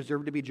things that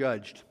deserve to be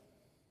judged.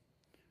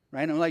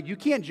 Right? And I'm like, you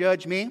can't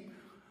judge me.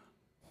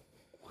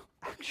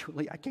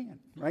 Actually, I can.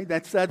 Right?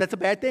 That's a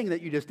bad thing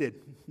that you just did.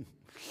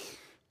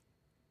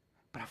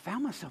 But I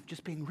found myself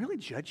just being really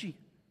judgy.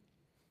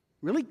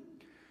 Really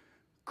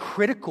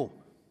critical.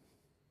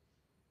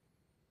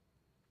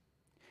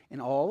 And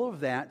all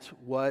of that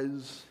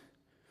was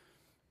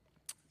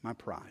my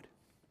pride.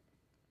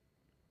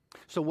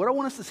 So what I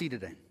want us to see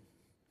today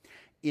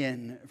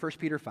in 1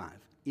 Peter 5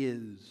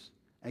 is,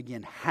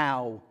 again,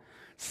 how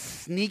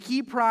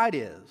sneaky pride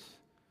is,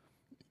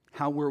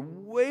 how we're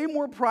way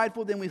more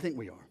prideful than we think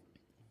we are.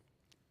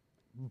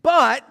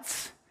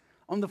 But,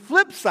 on the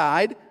flip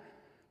side,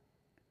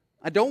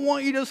 I don't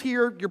want you to just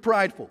hear you're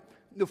prideful.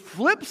 The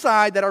flip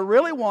side that I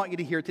really want you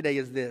to hear today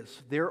is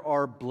this. There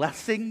are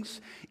blessings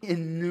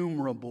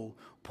innumerable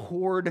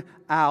poured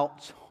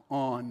out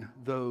on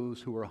those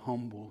who are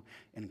humble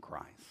in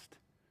Christ.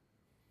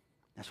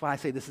 That's why I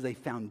say this is a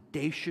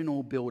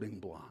foundational building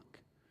block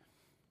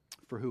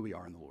for who we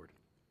are in the Lord.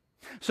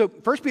 So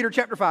 1 Peter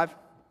chapter 5,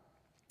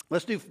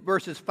 let's do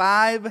verses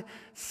 5,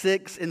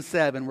 6, and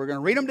 7. We're going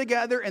to read them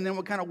together and then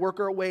we'll kind of work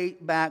our way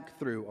back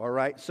through, all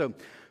right? So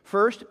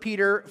 1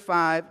 Peter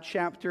 5,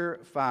 chapter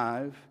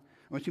 5,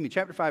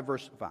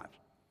 verse 5.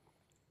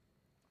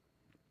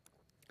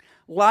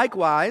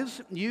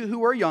 Likewise, you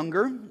who are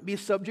younger, be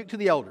subject to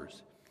the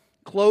elders.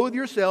 Clothe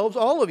yourselves,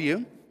 all of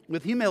you,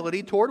 with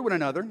humility toward one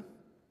another.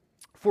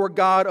 For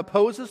God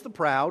opposes the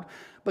proud,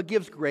 but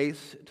gives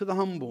grace to the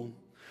humble.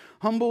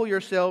 Humble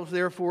yourselves,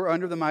 therefore,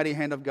 under the mighty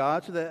hand of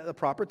God, so that at the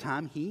proper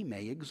time He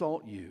may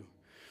exalt you,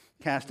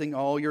 casting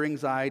all your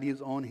anxieties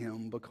on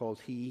Him,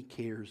 because He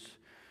cares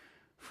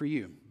for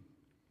you.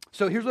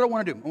 So here's what I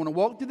want to do. I want to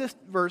walk through this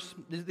verse,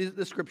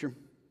 this scripture.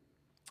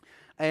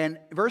 And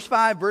verse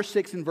 5, verse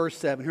 6, and verse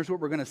 7, here's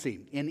what we're going to see.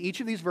 In each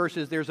of these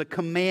verses, there's a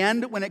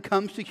command when it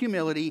comes to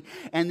humility,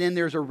 and then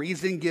there's a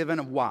reason given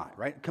of why,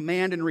 right?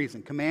 Command and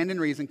reason, command and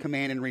reason,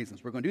 command and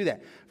reasons. We're going to do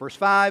that. Verse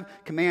 5,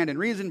 command and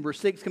reason. Verse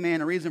 6,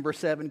 command and reason. Verse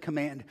 7,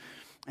 command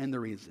and the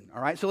reason.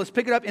 All right, so let's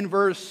pick it up in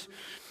verse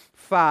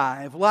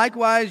 5.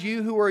 Likewise,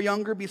 you who are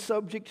younger, be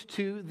subject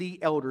to the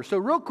elders. So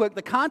real quick,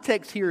 the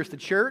context here is the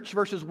church.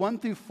 Verses 1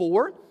 through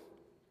 4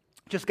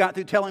 just got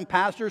through telling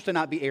pastors to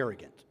not be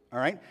arrogant, all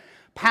right?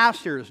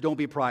 Pastors, don't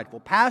be prideful.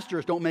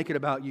 Pastors, don't make it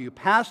about you.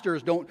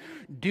 Pastors, don't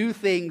do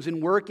things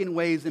and work in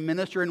ways and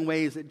minister in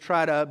ways that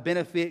try to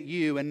benefit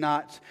you and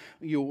not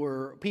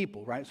your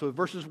people, right? So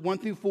verses 1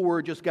 through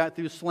 4 just got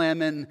through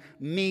slamming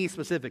me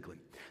specifically.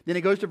 Then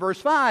it goes to verse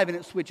 5 and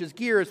it switches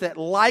gears that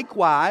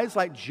likewise,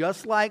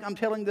 just like I'm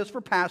telling this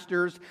for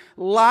pastors,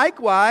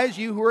 likewise,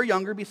 you who are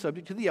younger, be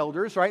subject to the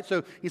elders, right?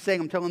 So he's saying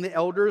I'm telling the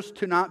elders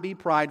to not be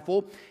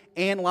prideful.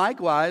 And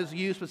likewise,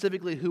 you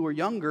specifically who are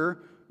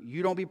younger,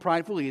 You don't be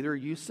prideful either.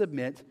 You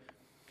submit.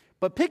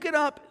 But pick it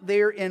up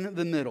there in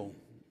the middle.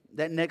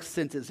 That next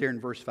sentence here in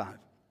verse 5.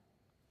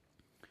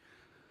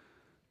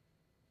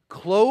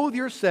 Clothe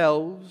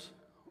yourselves,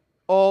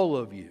 all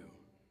of you,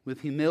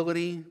 with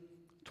humility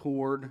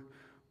toward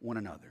one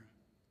another.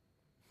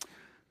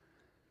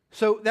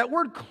 So that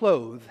word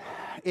clothe,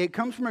 it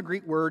comes from a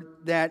Greek word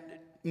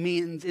that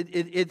means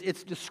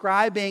it's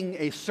describing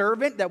a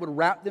servant that would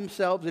wrap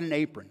themselves in an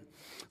apron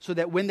so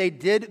that when they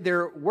did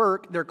their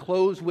work, their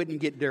clothes wouldn't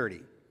get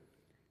dirty.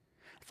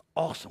 It's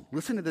awesome.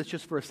 Listen to this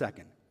just for a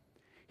second.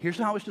 Here's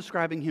how it's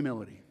describing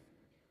humility.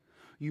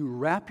 You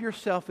wrap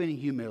yourself in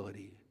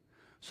humility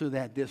so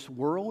that this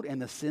world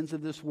and the sins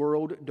of this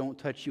world don't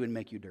touch you and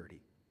make you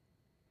dirty.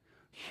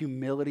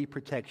 Humility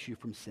protects you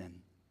from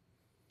sin.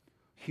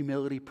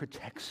 Humility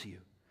protects you.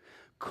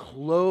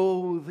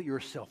 Clothe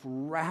yourself,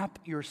 wrap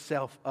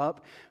yourself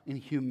up in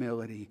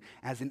humility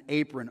as an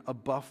apron, a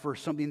buffer,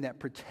 something that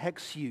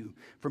protects you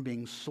from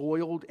being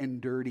soiled and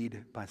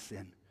dirtied by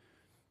sin.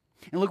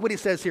 And look what he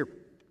says here.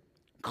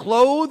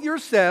 Clothe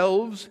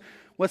yourselves.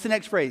 What's the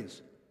next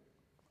phrase?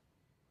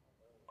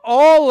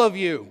 All of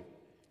you.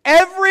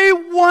 Every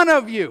one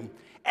of you.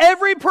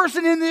 Every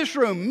person in this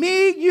room.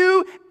 Me,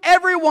 you,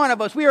 every one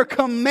of us. We are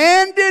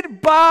commanded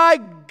by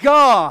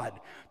God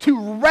to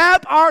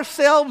wrap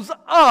ourselves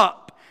up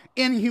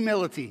in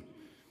humility.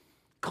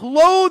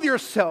 Clothe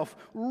yourself,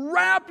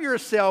 wrap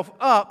yourself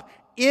up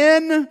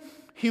in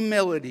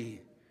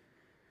humility.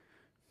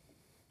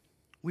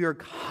 We are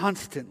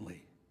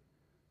constantly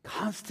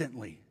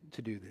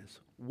to do this.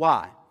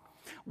 Why?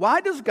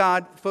 Why does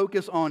God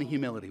focus on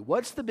humility?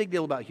 What's the big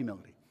deal about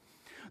humility?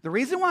 The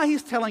reason why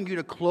he's telling you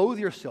to clothe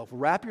yourself,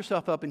 wrap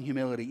yourself up in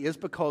humility, is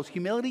because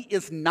humility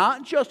is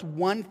not just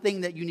one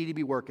thing that you need to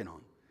be working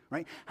on.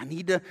 Right? I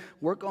need to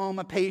work on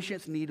my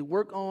patience. I need to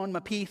work on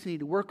my peace. I need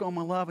to work on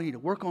my love. I need to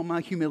work on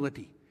my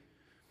humility.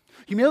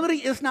 Humility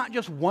is not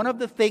just one of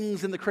the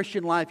things in the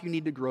Christian life you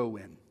need to grow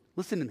in.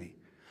 Listen to me.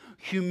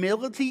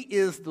 Humility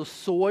is the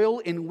soil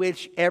in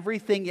which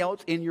everything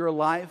else in your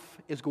life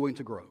is going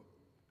to grow.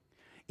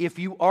 If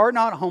you are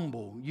not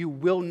humble, you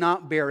will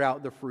not bear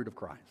out the fruit of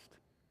Christ.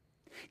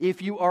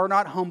 If you are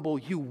not humble,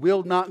 you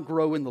will not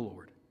grow in the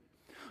Lord.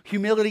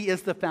 Humility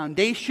is the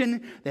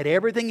foundation that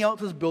everything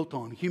else is built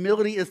on.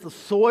 Humility is the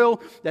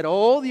soil that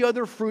all the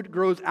other fruit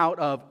grows out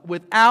of.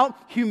 Without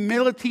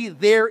humility,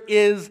 there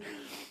is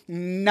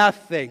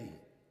nothing.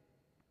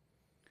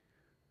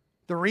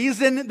 The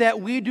reason that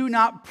we do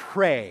not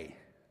pray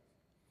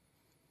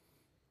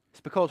is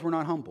because we're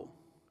not humble.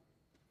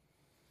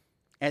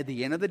 At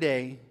the end of the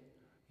day,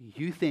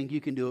 you think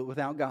you can do it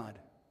without God.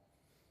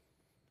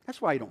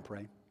 That's why you don't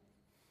pray.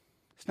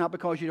 It's not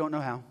because you don't know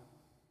how.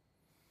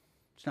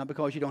 It's not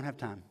because you don't have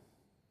time.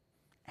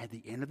 At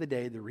the end of the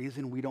day, the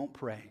reason we don't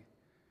pray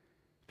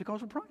is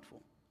because we're prideful.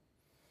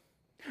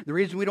 The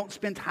reason we don't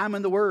spend time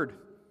in the Word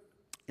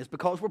is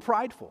because we're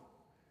prideful.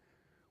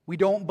 We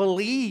don't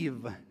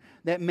believe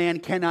that man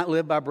cannot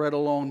live by bread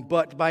alone,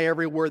 but by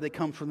every word that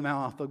comes from the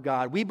mouth of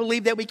God. We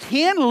believe that we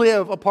can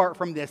live apart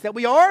from this, that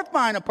we are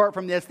fine apart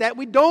from this, that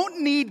we don't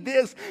need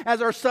this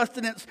as our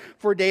sustenance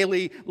for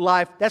daily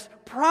life. That's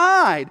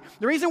pride.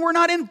 The reason we're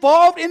not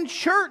involved in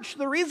church,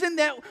 the reason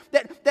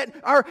that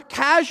our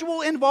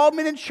casual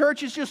involvement in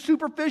church is just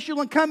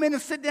superficial and come in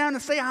and sit down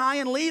and say hi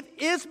and leave,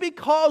 is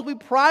because we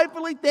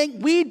pridefully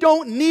think we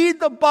don't need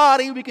the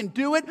body, we can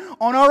do it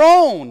on our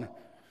own.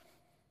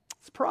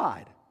 It's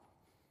pride.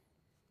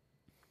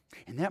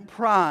 And that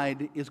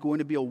pride is going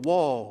to be a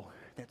wall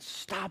that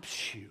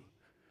stops you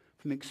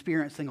from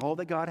experiencing all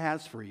that God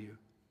has for you.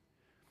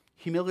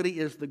 Humility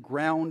is the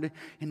ground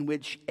in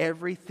which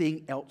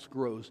everything else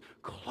grows.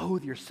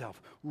 Clothe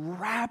yourself.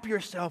 Wrap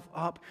yourself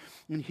up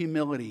in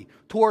humility.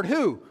 Toward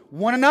who?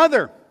 One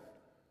another.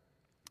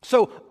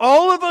 So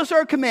all of us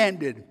are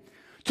commanded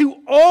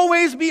to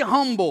always be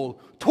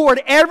humble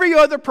toward every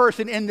other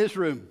person in this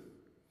room.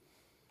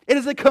 It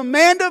is a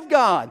command of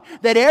God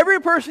that every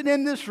person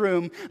in this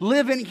room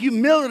live in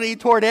humility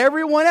toward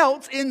everyone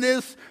else in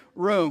this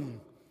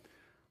room.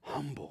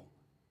 Humble.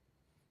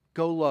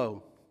 Go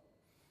low.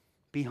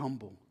 Be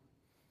humble.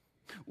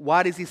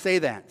 Why does he say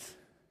that?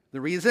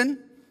 The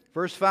reason,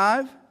 verse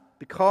 5,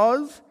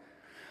 because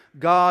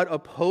God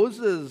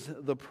opposes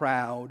the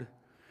proud,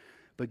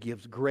 but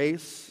gives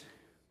grace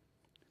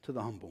to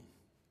the humble.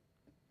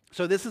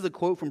 So this is a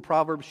quote from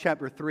Proverbs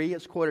chapter 3.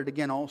 It's quoted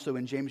again also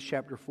in James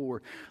chapter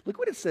 4. Look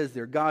what it says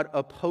there. God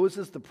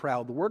opposes the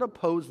proud. The word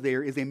oppose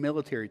there is a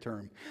military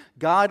term.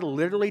 God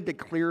literally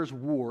declares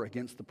war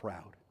against the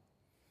proud.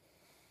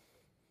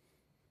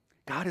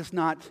 God is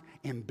not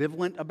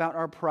ambivalent about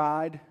our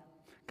pride.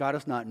 God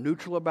is not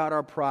neutral about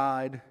our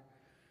pride.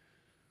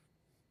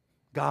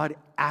 God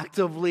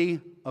actively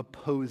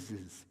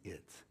opposes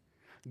it.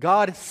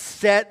 God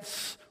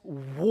sets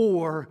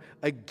war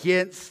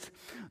against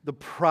the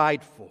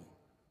prideful.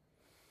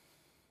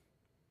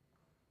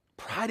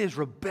 Pride is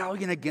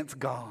rebellion against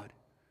God.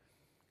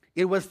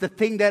 It was the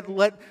thing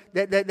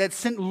that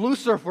sent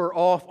Lucifer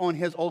off on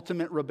his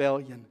ultimate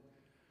rebellion.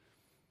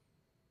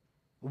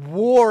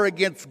 War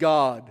against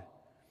God.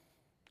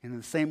 And in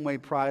the same way,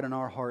 pride in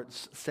our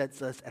hearts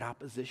sets us at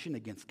opposition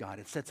against God.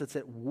 It sets us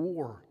at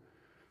war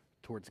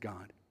towards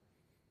God.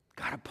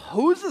 God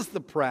opposes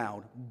the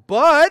proud,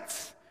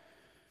 but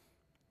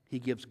He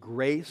gives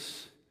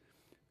grace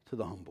to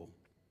the humble.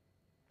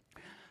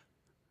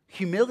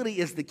 Humility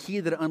is the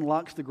key that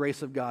unlocks the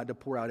grace of God to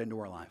pour out into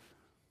our life.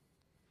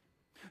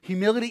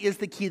 Humility is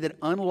the key that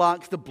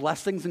unlocks the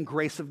blessings and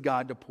grace of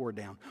God to pour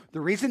down.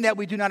 The reason that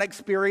we do not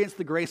experience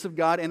the grace of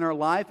God in our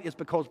life is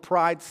because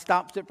pride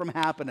stops it from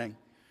happening.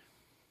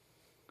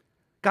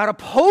 God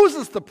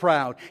opposes the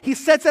proud. He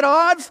sets at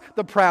odds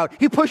the proud.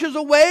 He pushes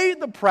away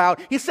the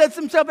proud. He sets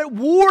himself at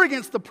war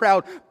against the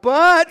proud.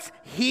 But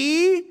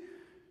He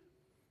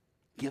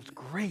gives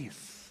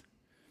grace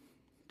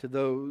to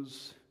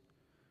those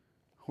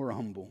who are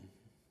humble.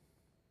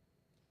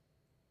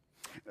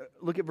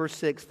 Look at verse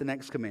 6, the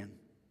next command.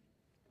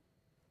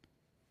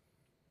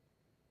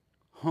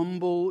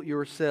 Humble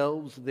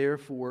yourselves,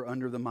 therefore,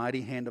 under the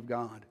mighty hand of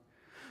God,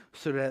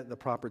 so that at the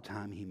proper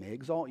time He may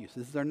exalt you.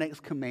 So this is our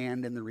next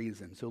command and the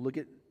reason. So look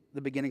at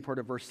the beginning part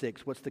of verse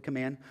 6. What's the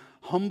command?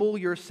 Humble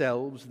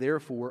yourselves,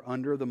 therefore,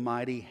 under the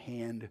mighty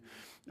hand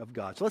of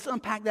God. So let's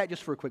unpack that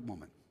just for a quick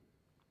moment.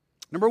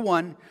 Number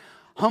one,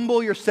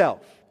 humble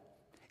yourself.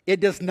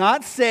 It does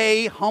not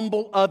say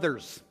humble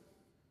others.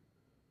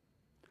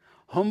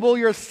 Humble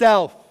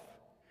yourself.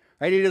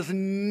 Right? It is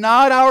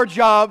not our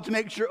job to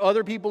make sure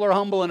other people are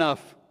humble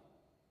enough.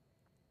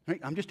 Right?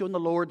 I'm just doing the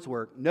Lord's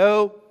work.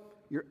 No,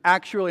 you're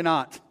actually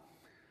not.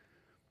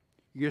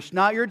 It's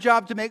not your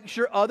job to make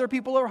sure other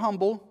people are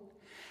humble.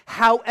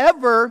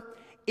 However,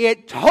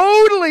 it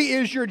totally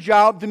is your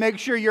job to make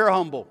sure you're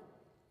humble.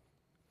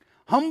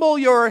 Humble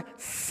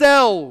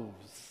yourselves.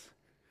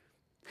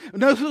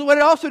 Notice what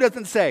it also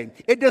doesn't say.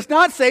 It does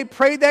not say,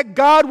 pray that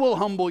God will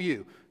humble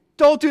you.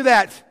 Don't do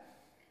that.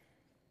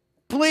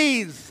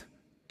 Please,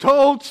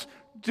 don't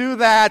do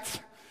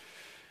that.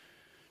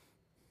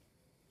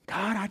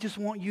 God, I just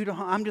want you to,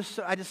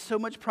 I just so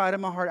much pride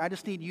in my heart. I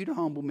just need you to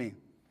humble me.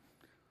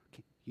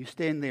 Okay, you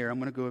stand there. I'm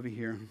going to go over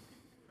here.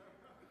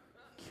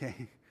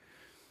 Okay.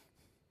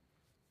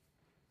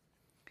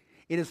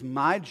 It is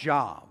my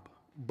job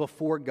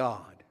before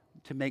God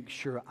to make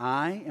sure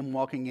I am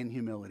walking in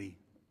humility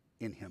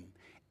in Him.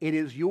 It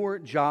is your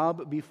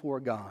job before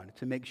God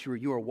to make sure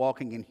you are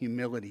walking in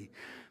humility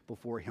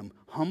before Him.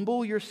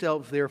 Humble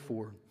yourselves,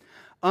 therefore,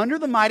 under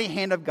the mighty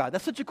hand of God.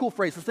 That's such a cool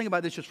phrase. Let's think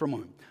about this just for a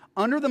moment.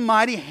 Under the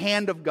mighty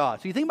hand of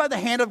God. So you think about the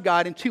hand of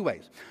God in two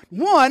ways.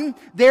 One,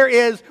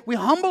 we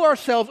humble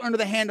ourselves under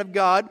the hand of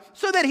God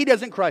so that He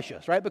doesn't crush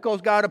us, right?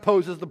 Because God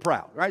opposes the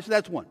proud, right? So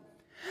that's one.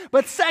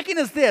 But second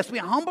is this. We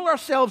humble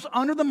ourselves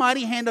under the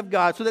mighty hand of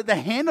God so that the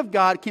hand of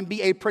God can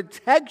be a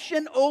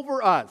protection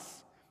over us.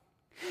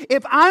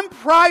 If I'm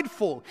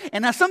prideful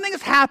and now something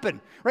has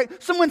happened,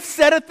 right? Someone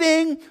said a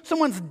thing,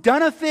 someone's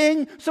done a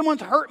thing,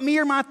 someone's hurt me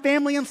or my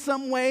family in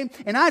some way,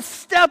 and I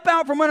step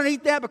out from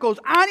underneath that because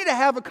I need to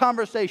have a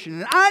conversation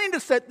and I need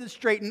to set this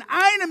straight and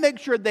I need to make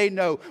sure they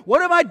know.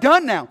 What have I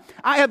done now?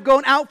 I have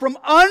gone out from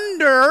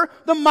under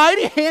the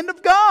mighty hand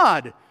of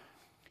God.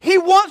 He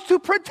wants to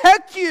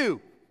protect you.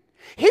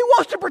 He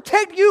wants to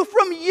protect you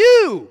from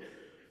you.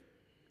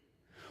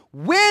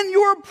 When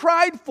you're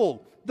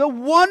prideful, the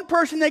one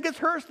person that gets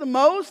hurt the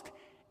most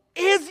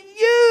is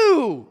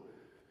you.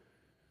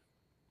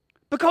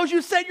 Because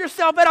you set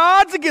yourself at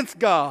odds against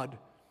God.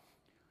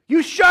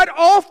 You shut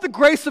off the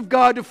grace of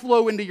God to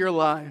flow into your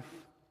life.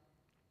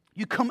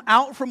 You come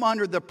out from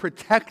under the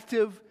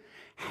protective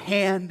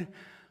hand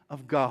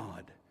of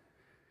God.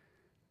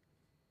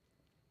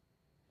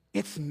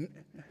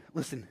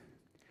 Listen,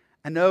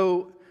 I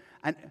know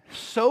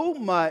so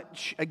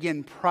much,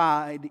 again,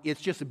 pride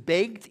is just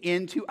baked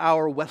into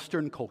our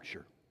Western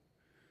culture.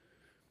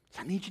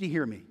 So I need you to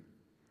hear me.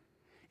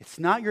 It's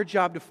not your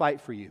job to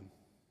fight for you.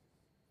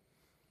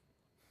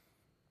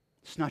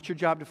 It's not your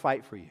job to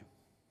fight for you.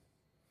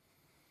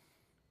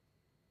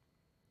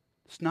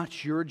 It's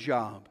not your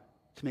job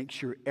to make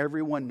sure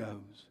everyone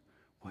knows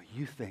what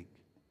you think.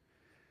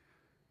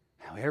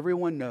 How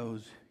everyone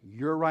knows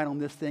you're right on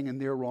this thing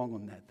and they're wrong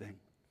on that thing.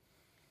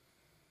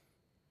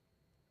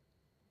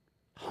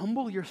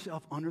 Humble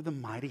yourself under the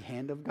mighty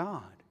hand of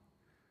God.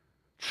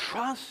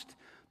 Trust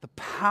the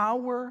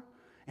power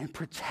and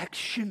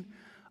protection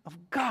of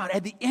God.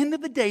 At the end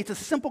of the day, it's a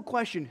simple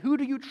question. Who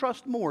do you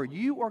trust more,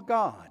 you or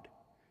God?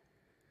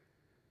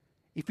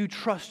 If you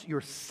trust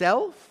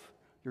yourself,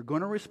 you're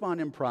going to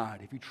respond in pride.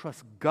 If you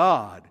trust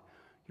God,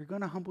 you're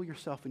going to humble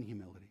yourself in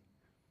humility.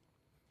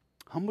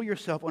 Humble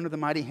yourself under the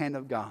mighty hand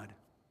of God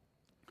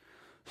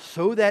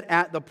so that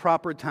at the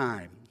proper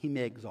time He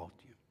may exalt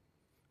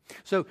you.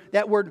 So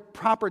that word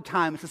proper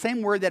time, it's the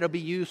same word that will be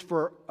used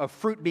for a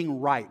fruit being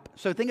ripe.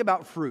 So think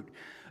about fruit.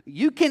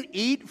 You can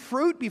eat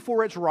fruit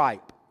before it's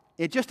ripe.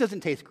 It just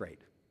doesn't taste great.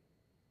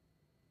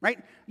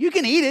 Right? You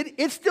can eat it.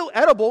 It's still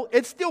edible.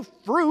 It's still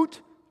fruit.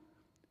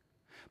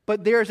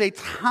 But there's a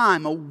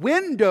time, a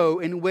window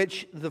in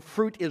which the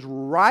fruit is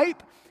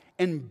ripe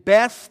and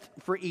best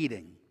for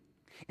eating.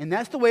 And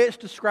that's the way it's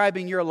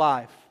describing your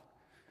life.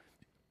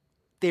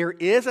 There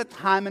is a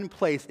time and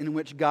place in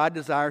which God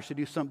desires to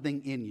do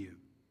something in you.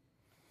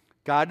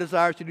 God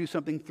desires to do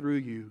something through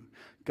you.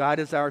 God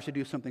desires to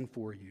do something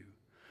for you.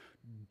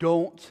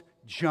 Don't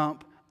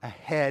jump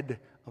ahead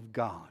of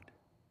God.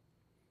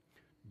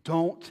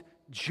 Don't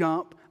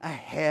jump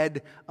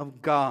ahead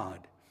of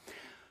God.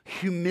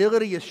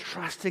 Humility is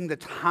trusting the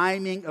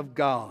timing of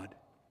God.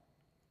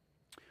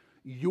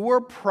 Your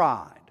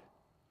pride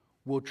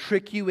will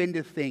trick you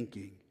into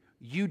thinking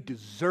you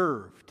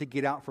deserve to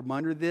get out from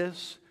under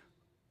this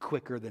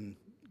quicker than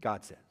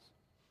God says.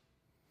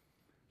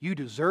 You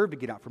deserve to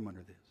get out from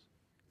under this.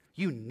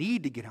 You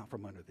need to get out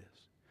from under this.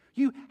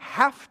 You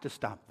have to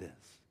stop this.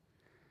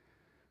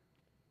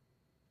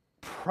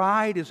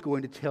 Pride is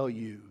going to tell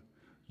you,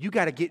 you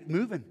got to get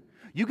moving.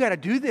 You got to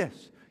do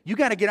this. You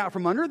got to get out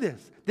from under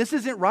this. This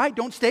isn't right.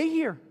 Don't stay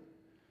here.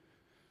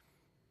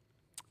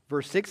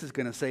 Verse 6 is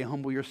going to say,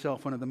 humble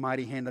yourself under the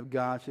mighty hand of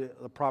God, so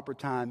at the proper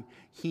time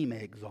He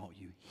may exalt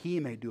you. He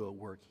may do a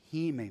work.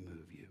 He may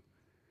move you.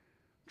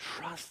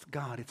 Trust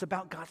God. It's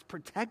about God's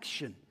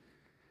protection.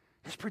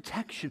 His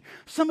protection.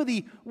 Some of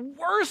the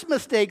worst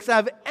mistakes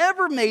I've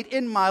ever made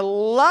in my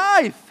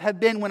life have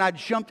been when I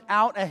jumped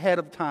out ahead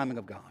of the timing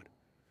of God.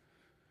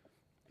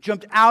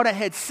 Jumped out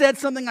ahead, said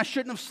something I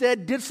shouldn't have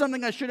said, did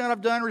something I shouldn't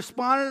have done,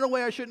 responded in a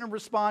way I shouldn't have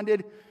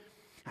responded.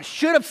 I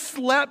should have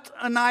slept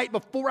a night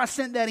before I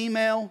sent that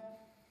email.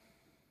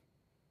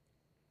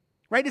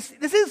 Right?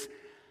 This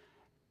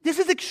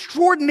is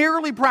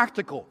extraordinarily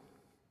practical.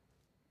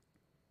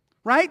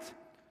 Right?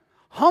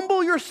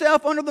 Humble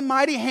yourself under the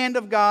mighty hand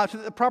of God so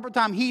that at the proper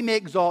time He may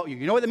exalt you.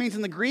 You know what that means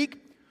in the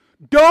Greek?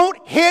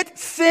 Don't hit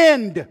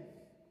send.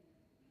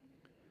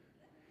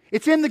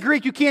 It's in the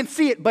Greek. You can't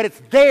see it, but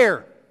it's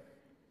there.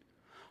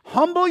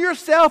 Humble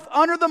yourself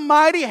under the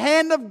mighty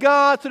hand of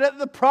God so that at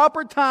the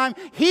proper time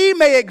He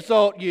may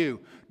exalt you.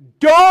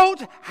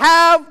 Don't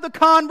have the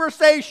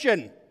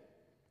conversation.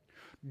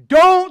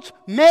 Don't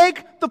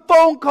make the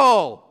phone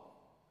call.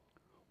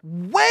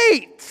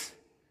 Wait.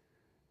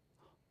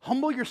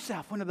 Humble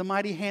yourself under the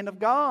mighty hand of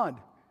God.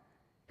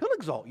 He'll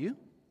exalt you.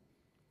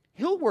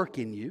 He'll work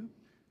in you.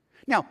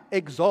 Now,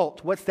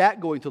 exalt, what's that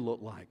going to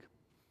look like?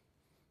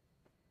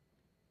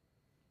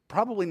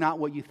 Probably not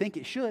what you think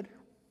it should.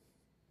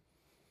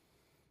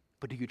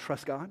 But do you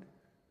trust God?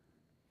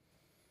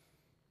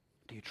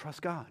 Do you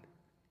trust God?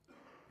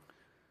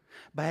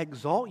 By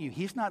exalt you,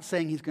 He's not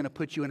saying He's going to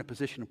put you in a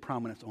position of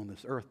prominence on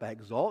this earth. By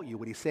exalt you,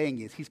 what He's saying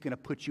is He's going to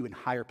put you in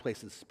higher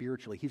places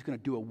spiritually. He's going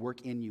to do a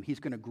work in you. He's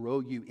going to grow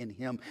you in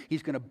Him.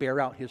 He's going to bear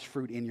out His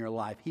fruit in your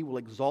life. He will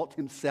exalt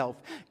Himself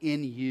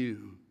in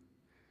you.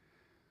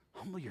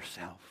 Humble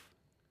yourself.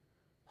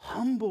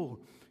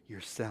 Humble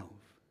yourself.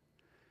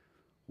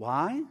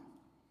 Why?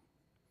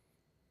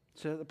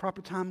 So at the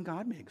proper time,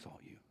 God may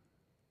exalt you.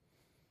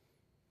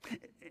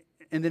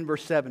 And then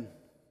verse 7.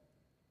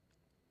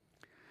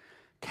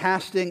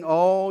 Casting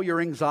all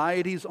your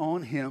anxieties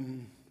on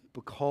Him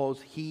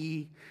because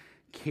He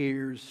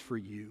cares for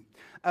you.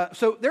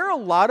 So there are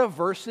a lot of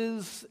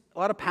verses, a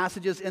lot of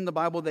passages in the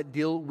Bible that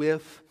deal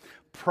with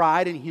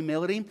pride and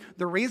humility.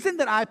 The reason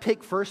that I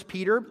picked 1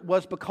 Peter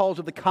was because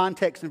of the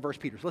context in 1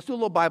 Peter. So let's do a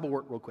little Bible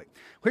work real quick.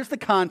 Here's the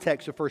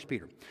context of 1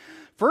 Peter.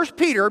 1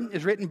 Peter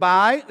is written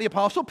by the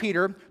Apostle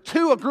Peter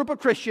to a group of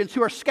Christians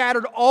who are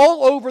scattered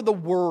all over the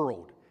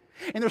world.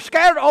 And they're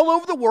scattered all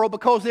over the world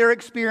because they're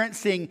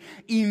experiencing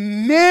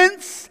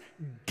immense,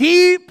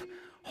 deep,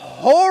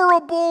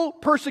 horrible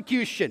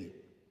persecution.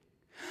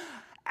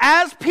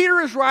 As Peter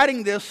is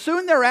writing this,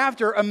 soon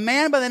thereafter, a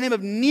man by the name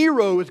of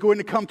Nero is going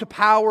to come to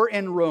power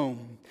in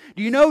Rome.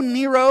 Do you know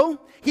Nero?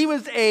 He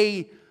was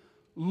a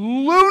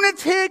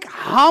lunatic,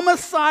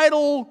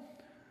 homicidal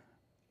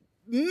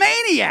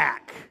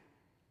maniac.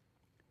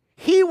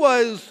 He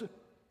was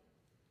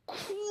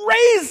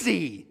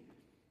crazy.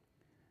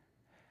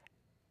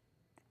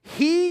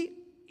 He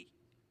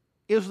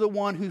is the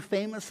one who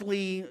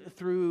famously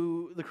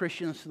threw the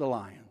Christians to the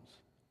lions.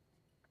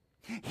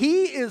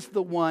 He is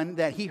the one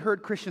that he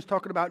heard Christians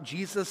talking about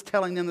Jesus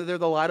telling them that they're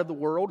the light of the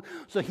world.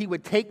 So he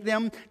would take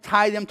them,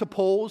 tie them to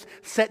poles,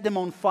 set them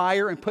on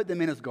fire, and put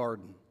them in his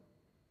garden.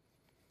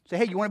 Say,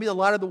 hey, you want to be the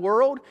light of the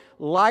world?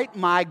 Light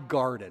my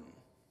garden.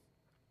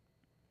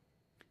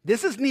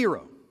 This is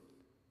Nero.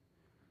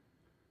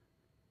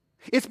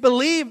 It's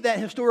believed that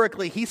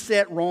historically he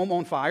set Rome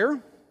on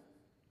fire,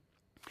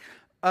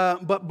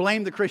 but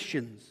blamed the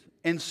Christians.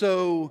 And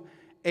so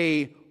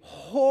a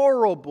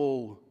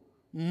horrible,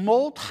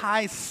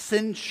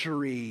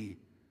 multi-century,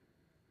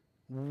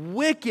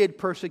 wicked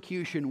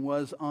persecution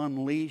was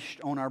unleashed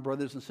on our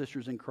brothers and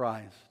sisters in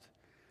Christ.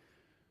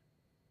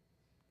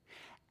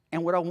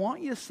 And what I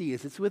want you to see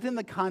is it's within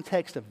the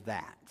context of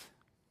that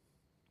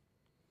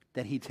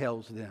he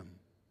tells them,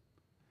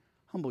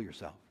 humble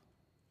yourself.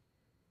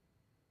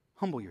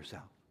 Humble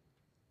yourself.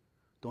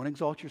 Don't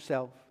exalt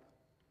yourself.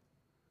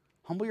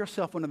 Humble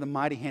yourself under the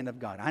mighty hand of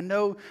God. I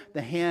know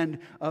the hand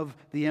of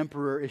the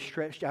emperor is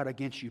stretched out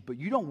against you, but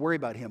you don't worry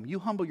about him. You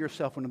humble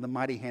yourself under the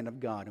mighty hand of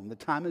God, and when the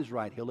time is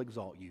right, He'll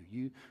exalt you.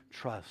 You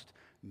trust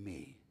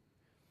me.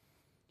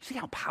 See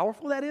how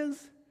powerful that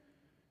is?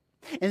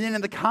 And then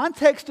in the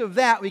context of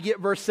that, we get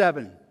verse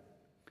 7.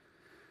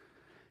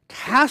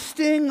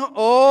 Casting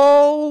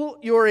all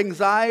your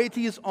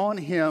anxieties on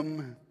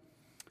him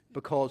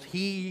because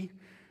he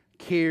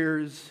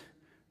cares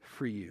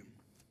for you.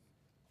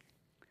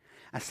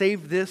 I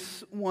saved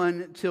this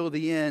one till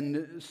the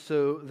end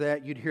so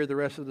that you'd hear the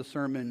rest of the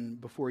sermon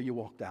before you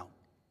walked out.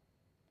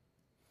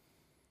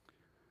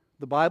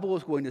 The Bible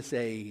is going to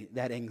say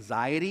that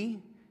anxiety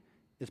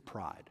is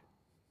pride.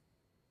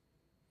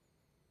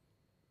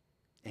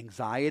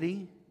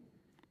 Anxiety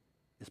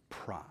is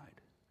pride.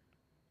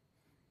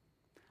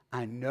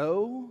 I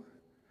know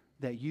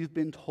that you've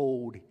been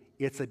told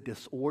it's a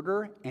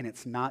disorder and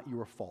it's not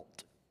your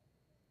fault.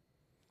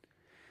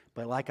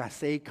 But like I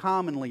say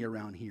commonly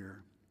around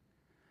here,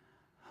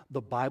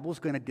 the Bible's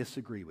going to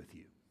disagree with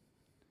you.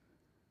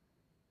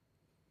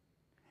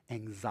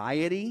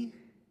 Anxiety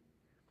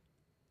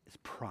is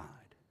pride.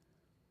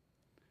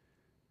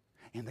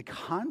 In the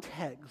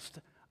context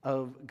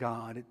of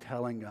God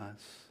telling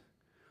us,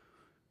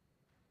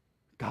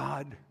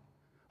 God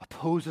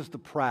opposes the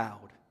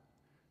proud,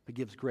 but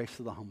gives grace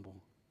to the humble.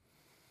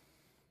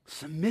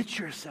 Submit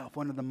yourself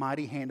under the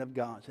mighty hand of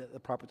God so at the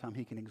proper time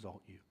he can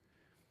exalt you.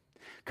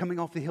 Coming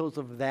off the heels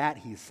of that,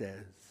 he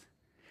says,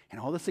 and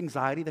all this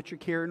anxiety that you're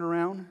carrying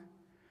around,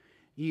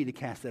 you need to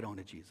cast that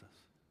onto Jesus.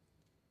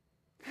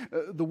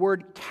 The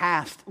word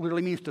cast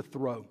literally means to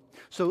throw.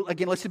 So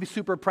again, let's be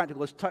super practical.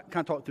 Let's kind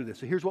of talk through this.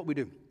 So here's what we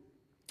do.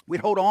 We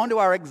hold on to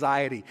our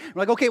anxiety. We're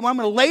like, okay, well, I'm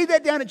going to lay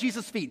that down at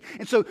Jesus' feet.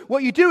 And so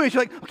what you do is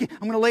you're like, okay, I'm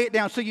going to lay it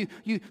down. So you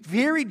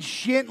very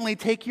gently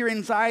take your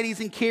anxieties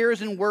and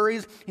cares and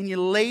worries and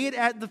you lay it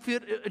at the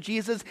feet of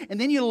Jesus. And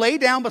then you lay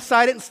down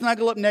beside it and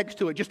snuggle up next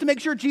to it just to make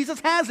sure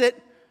Jesus has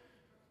it.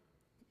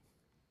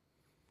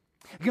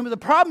 Again, but the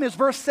problem is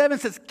verse 7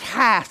 says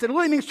cast. It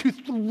literally means to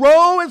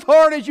throw as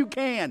hard as you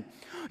can.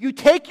 You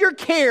take your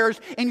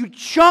cares and you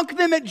chunk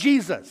them at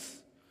Jesus.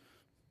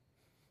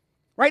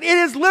 Right? It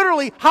is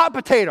literally hot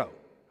potato.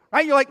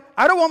 Right? You're like,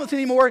 I don't want this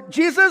anymore.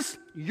 Jesus,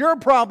 your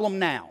problem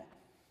now.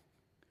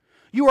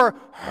 You are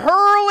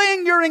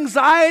hurling your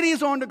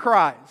anxieties onto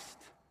Christ.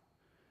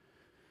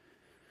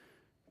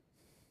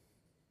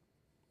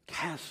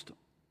 Cast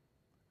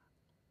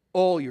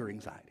all your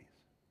anxieties.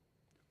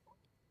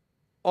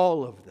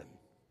 All of them.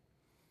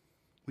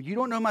 When you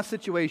don't know my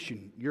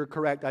situation, you're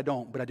correct, I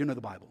don't, but I do know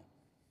the Bible.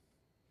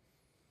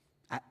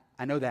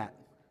 I know that.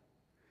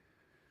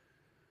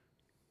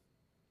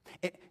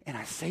 And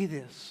I say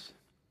this,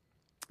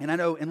 and I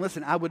know, and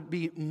listen, I would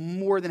be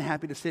more than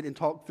happy to sit and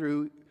talk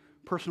through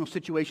personal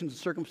situations and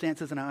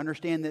circumstances, and I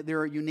understand that there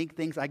are unique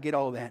things. I get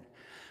all that.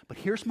 But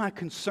here's my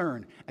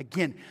concern.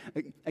 Again,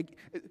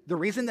 the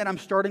reason that I'm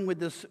starting with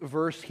this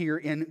verse here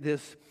in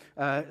this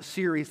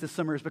series this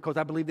summer is because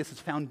I believe this is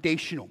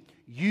foundational.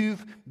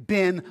 You've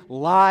been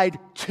lied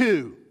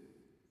to.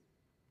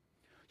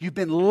 You've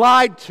been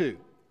lied to.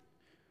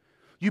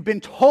 You've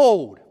been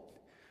told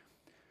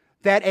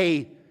that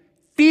a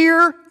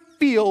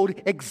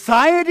fear-filled,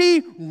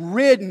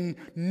 anxiety-ridden,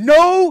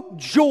 no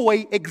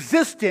joy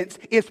existence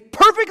is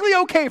perfectly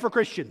okay for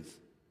Christians.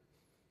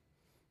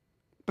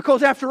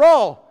 Because after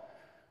all,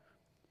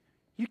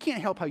 you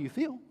can't help how you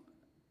feel.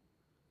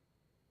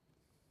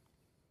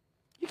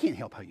 You can't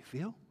help how you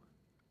feel.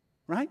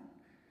 Right?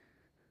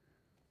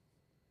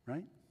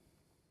 Right?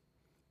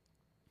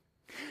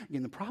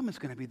 Again, the problem is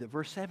going to be that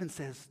verse 7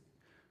 says,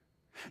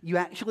 you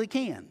actually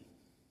can.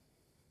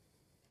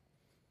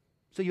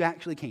 So you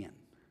actually can.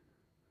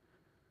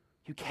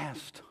 You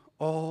cast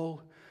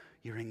all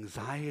your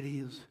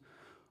anxieties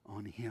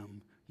on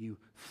him. You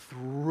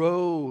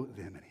throw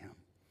them at him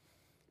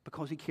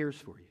because he cares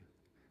for you.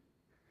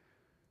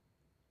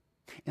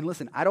 And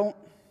listen, I don't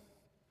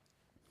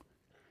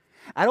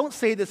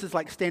say this as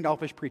like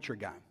standoffish preacher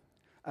guy.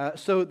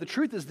 So the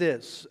truth is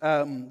this.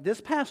 This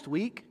past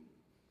week,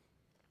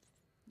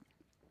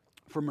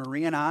 for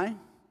Marie and I,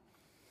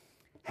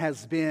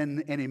 has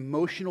been an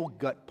emotional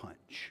gut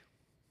punch.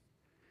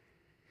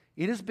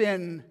 It has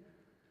been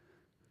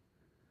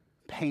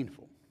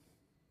painful.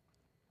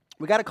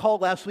 We got a call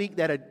last week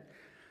that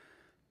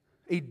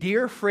a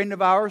dear friend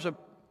of ours, a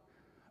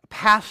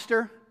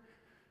pastor,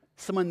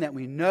 someone that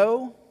we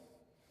know,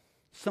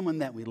 someone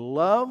that we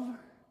love,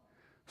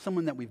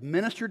 someone that we've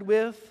ministered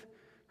with,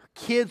 our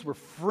kids were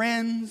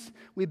friends,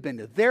 we've been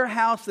to their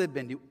house, they've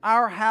been to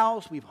our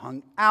house, we've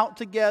hung out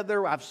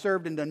together, I've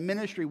served and done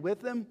ministry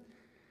with them.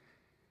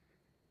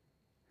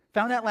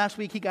 Found out last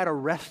week he got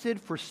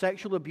arrested for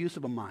sexual abuse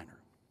of a minor.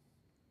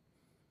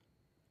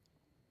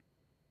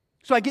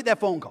 So I get that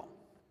phone call.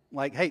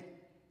 Like, hey,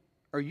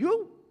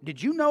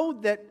 did you know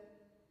that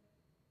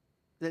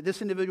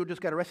this individual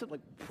just got arrested?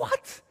 Like,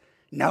 what?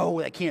 No,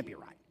 that can't be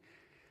right.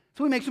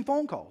 So we make some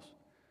phone calls.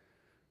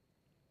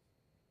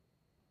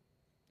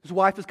 His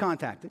wife is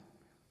contacted.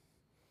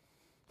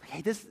 Like,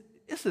 hey, this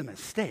is a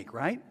mistake,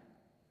 right?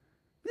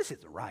 This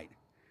isn't right.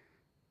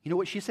 You know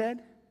what she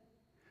said?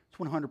 It's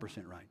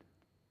 100% right.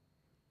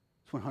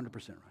 100%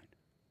 right.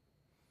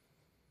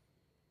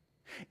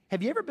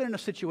 Have you ever been in a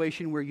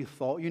situation where you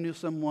thought you knew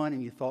someone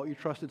and you thought you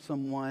trusted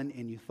someone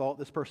and you thought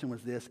this person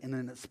was this, and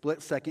then in a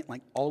split second,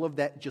 like all of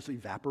that just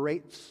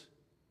evaporates?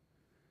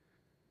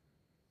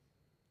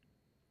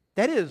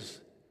 That is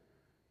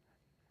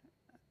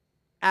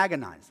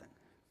agonizing.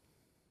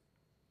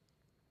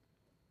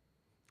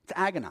 It's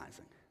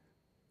agonizing.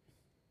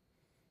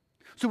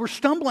 So we're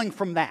stumbling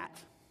from that.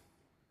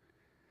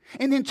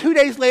 And then 2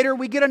 days later,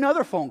 we get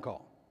another phone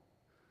call.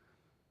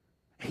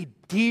 A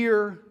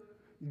dear,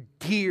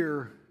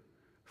 dear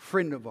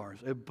friend of ours,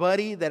 a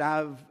buddy that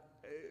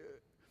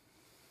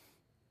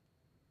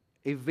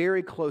a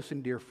very close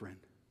and dear friend,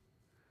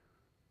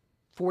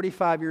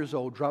 45 years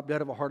old, dropped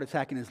dead of a heart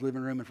attack in his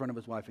living room in front of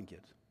his wife and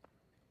kids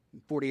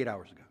 48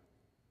 hours ago.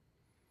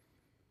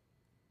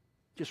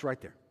 Just right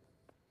there.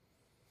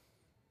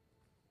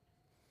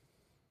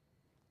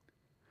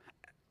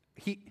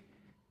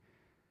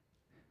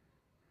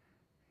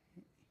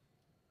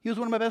 He was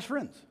one of my best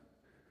friends.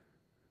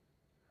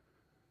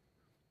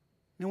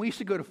 And we used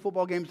to go to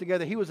football games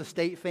together. He was a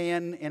State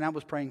fan, and I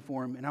was praying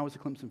for him, and I was a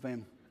Clemson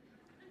fan.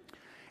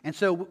 And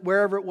so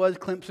wherever it was,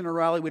 Clemson or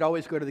Raleigh, we'd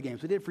always go to the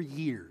games. We did it for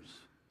years.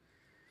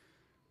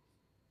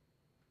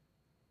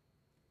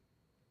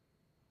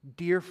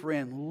 Dear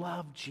friend,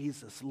 loved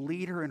Jesus,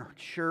 leader in our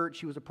church.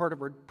 He was a part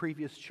of our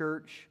previous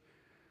church.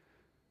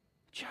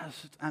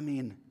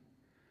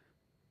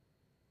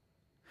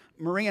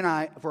 Marie and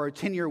I, for our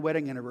 10-year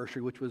wedding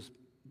anniversary, which was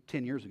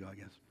 10 years ago, I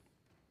guess,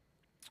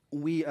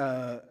 we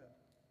had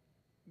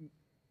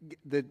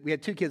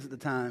 2 kids at the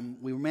time.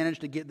 We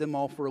managed to get them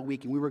off for a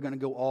week, and we were going to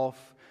go off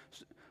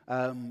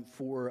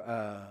for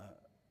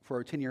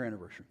our 10-year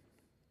anniversary.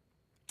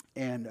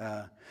 And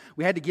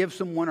we had to give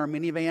someone our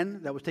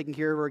minivan that was taking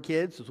care of our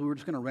kids, so we were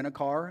just going to rent a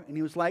car. And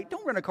he was like,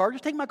 "Don't rent a car,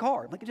 just take my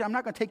car." I'm like, "I'm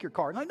not going to take your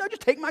car." I'm like, "No,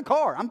 just take my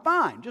car. I'm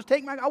fine. Just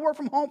take I'll work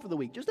from home for the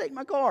week. Just take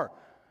my car."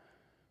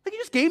 Like, he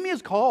just gave me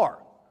his car.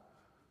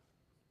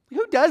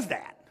 Who does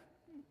that?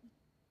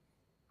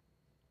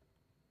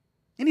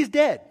 And he's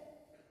dead.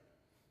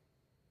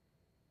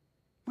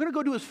 We're going to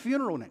go to his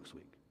funeral next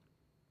week.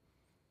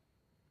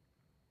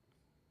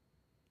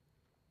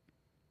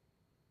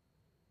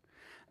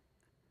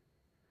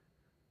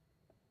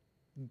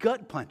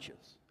 Gut punches.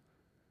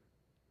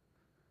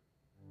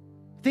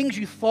 Things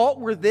you thought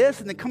were this,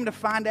 and then come to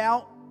find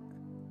out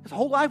his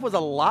whole life was a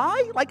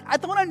lie? Like, I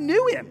thought I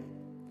knew him.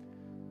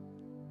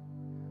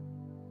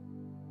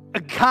 A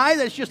guy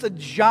that's just a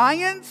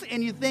giant,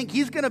 and you think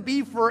he's going to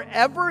be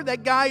forever.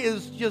 That guy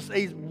is just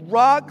a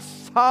rock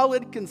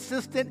solid,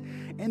 consistent,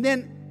 and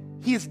then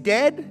he's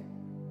dead.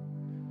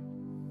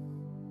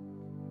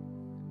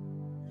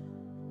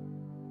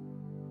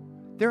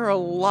 There are a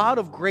lot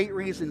of great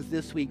reasons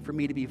this week for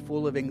me to be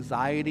full of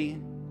anxiety,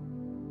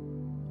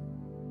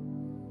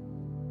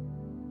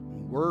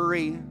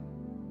 worry.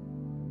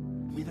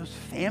 I mean, those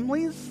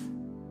families,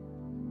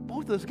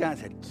 both those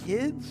guys had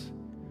kids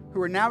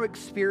who are now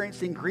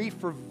experiencing grief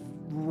for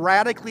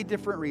radically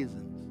different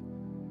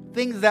reasons.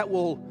 Things that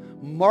will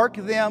mark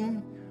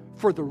them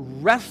for the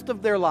rest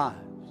of their lives.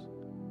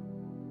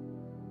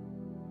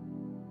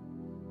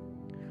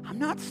 I'm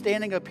not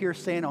standing up here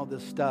saying all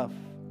this stuff.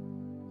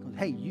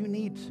 Hey, you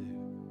need to.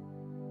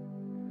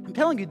 I'm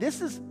telling you,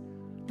 this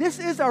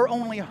is our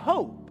only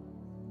hope.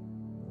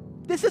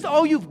 This is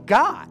all you've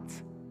got.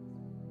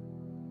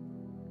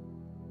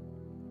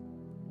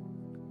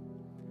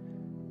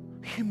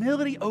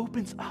 Humility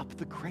opens up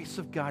the grace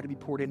of God to be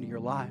poured into your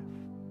life.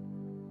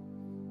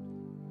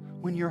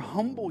 When you're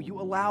humble,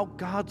 you allow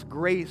God's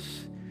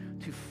grace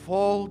to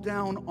fall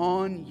down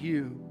on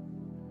you.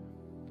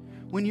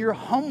 When you're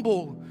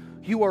humble,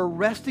 you are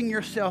resting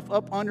yourself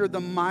up under the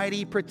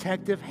mighty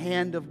protective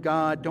hand of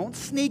God. Don't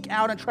sneak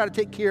out and try to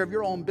take care of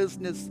your own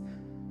business.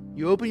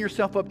 You open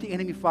yourself up to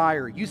enemy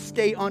fire. You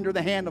stay under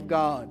the hand of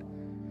God.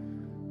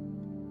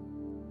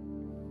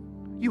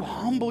 You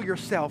humble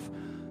yourself,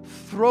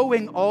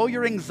 throwing all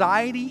your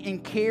anxiety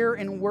and care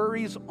and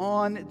worries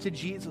on to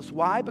Jesus.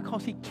 Why?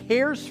 Because He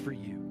cares for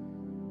you.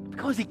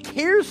 Because He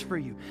cares for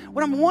you.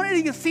 What I'm wanting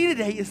you to see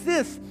today is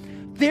this.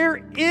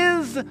 There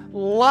is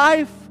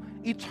life,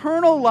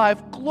 eternal life,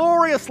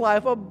 glorious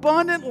life,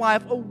 abundant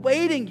life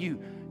awaiting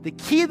you. The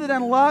key that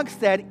unlocks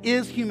that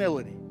is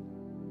humility.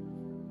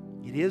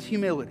 It is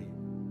humility.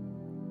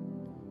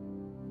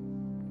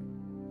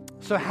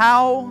 So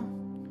how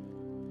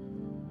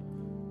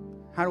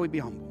do we be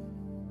humble?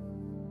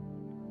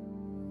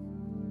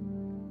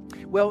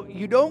 Well,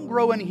 you don't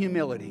grow in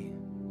humility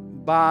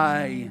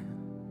by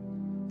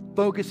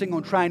focusing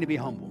on trying to be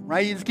humble,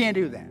 right? You just can't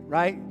do that,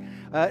 right?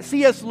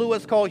 C.S.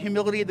 Lewis called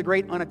humility the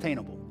great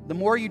unattainable. The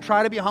more you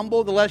try to be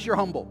humble, the less you're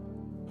humble.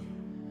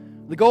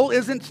 The goal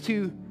isn't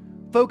to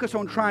focus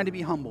on trying to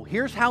be humble.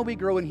 Here's how we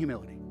grow in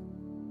humility.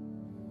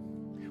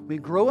 We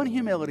grow in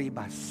humility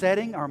by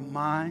setting our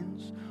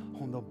minds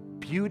on the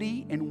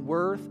beauty and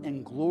worth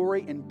and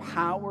glory and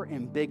power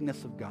and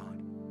bigness of God.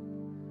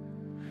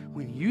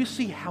 When you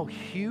see how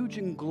huge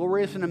and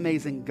glorious and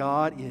amazing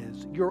God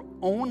is, your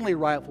only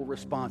rightful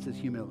response is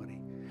humility.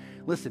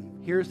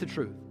 Listen, here's the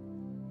truth.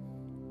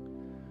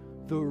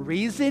 The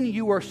reason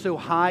you are so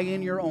high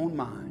in your own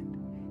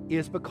mind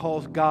is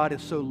because God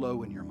is so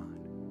low in your mind.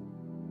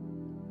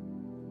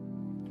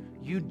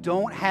 You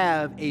don't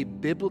have a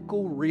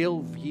biblical, real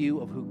view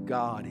of who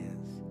God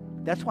is.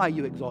 That's why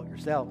you exalt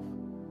yourself.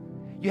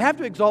 You have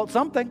to exalt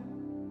something.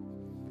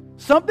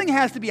 Something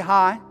has to be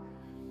high.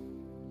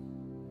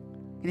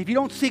 And if you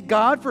don't see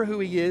God for who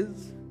He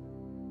is,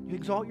 you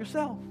exalt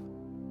yourself.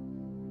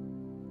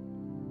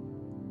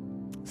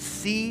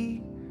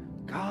 See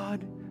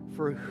God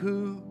for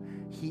who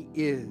He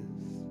is.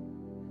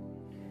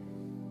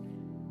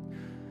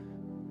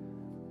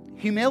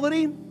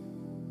 Humility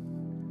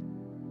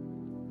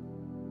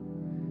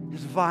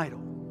is vital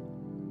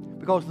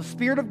because the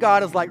Spirit of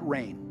God is like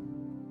rain.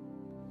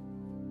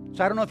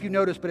 So I don't know if you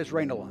noticed, but it's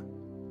rained a lot.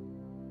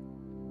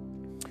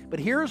 But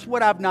here's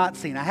what I've not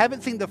seen. I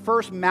haven't seen the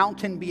first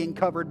mountain being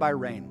covered by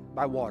rain,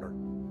 by water.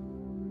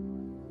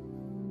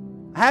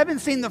 I haven't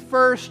seen the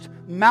first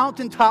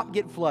mountaintop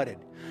get flooded.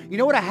 You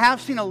know what I have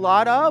seen a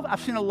lot of?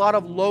 I've seen a lot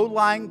of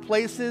low-lying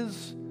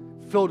places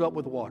filled up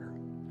with water.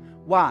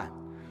 Why?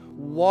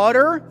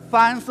 Water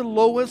finds the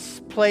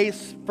lowest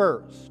place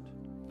first.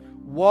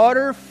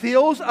 Water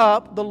fills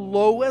up the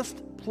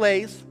lowest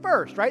place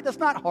first, right? That's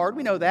not hard.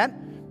 We know that.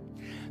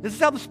 This is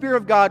how the Spirit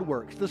of God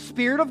works. The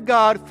Spirit of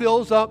God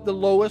fills up the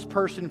lowest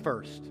person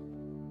first.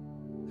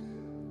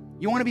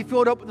 You want to be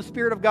filled up with the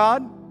Spirit of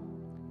God?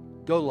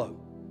 Go low.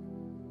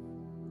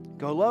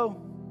 Go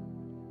low.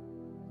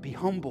 Be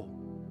humble.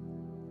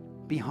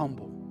 Be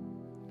humble.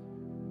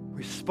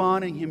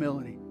 Respond in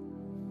humility.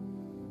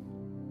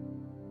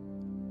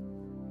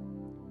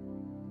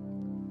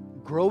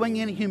 Growing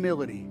in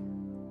humility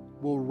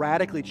will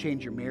radically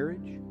change your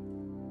marriage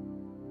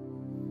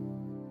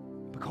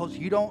because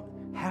you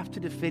don't have to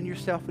defend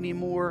yourself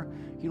anymore.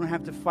 You don't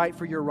have to fight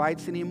for your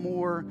rights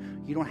anymore.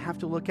 You don't have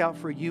to look out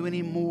for you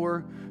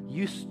anymore.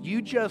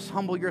 You just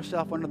humble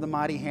yourself under the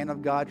mighty hand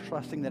of God,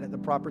 trusting that at the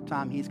proper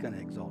time He's going to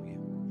exalt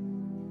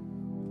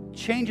you.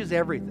 Changes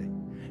everything.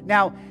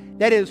 Now,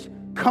 that is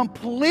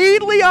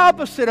completely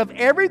opposite of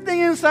everything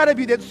inside of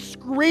you that's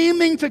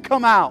screaming to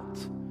come out,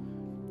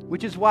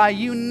 which is why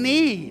you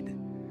need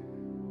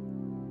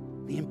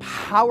the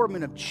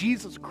empowerment of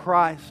Jesus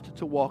Christ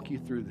to walk you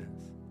through this.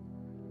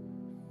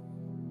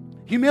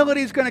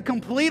 Humility is going to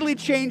completely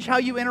change how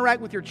you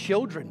interact with your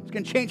children. It's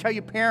going to change how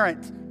you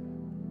parent.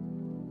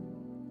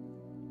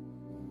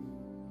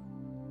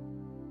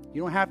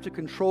 You don't have to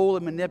control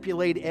and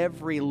manipulate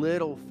every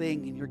little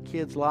thing in your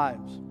kids'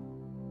 lives.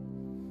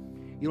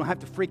 You don't have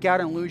to freak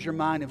out and lose your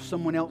mind if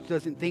someone else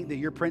doesn't think that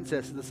your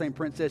princess is the same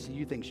princess that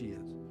you think she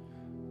is.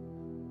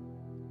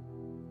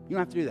 You don't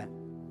have to do that.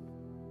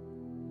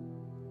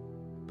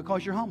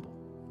 Because you're humble.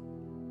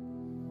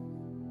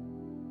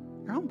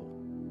 You're humble.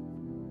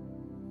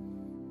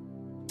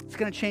 It's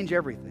going to change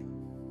everything.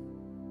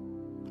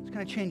 It's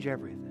going to change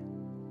everything.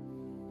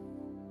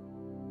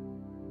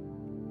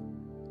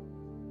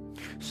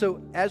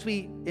 So as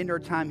we end our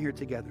time here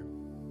together,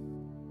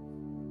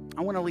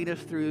 I want to lead us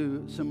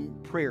through some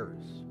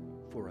prayers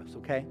for us,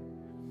 okay?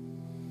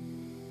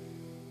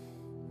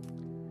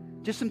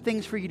 Just some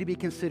things for you to be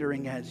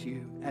considering as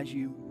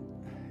you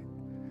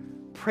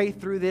pray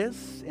through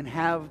this and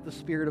have the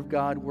Spirit of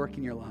God work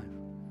in your life.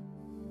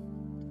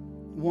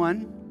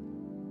 One,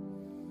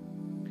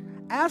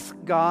 ask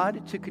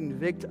God to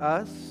convict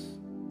us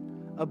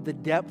of the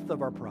depth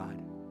of our pride.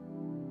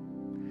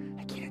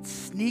 Again, it's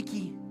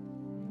sneaky.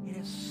 It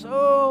is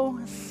so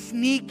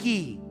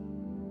sneaky.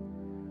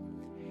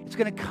 It's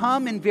going to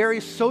come in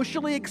very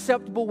socially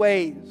acceptable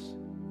ways.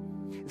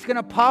 It's going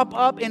to pop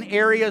up in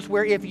areas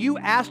where if you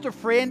asked a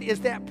friend,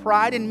 is that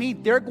pride in me?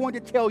 They're going to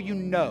tell you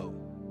no.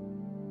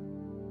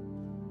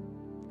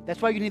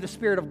 That's why you need the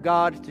Spirit of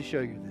God to show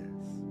you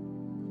this.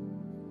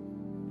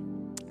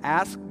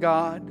 Ask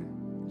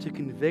God to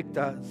convict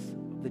us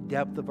of the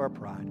depth of our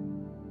pride.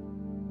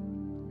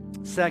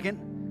 Second,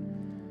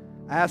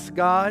 ask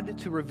God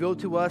to reveal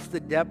to us the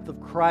depth of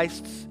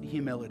Christ's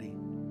humility.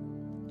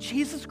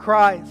 Jesus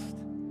Christ,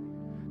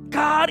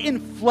 God in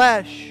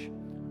flesh,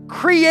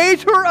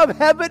 creator of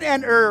heaven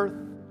and earth.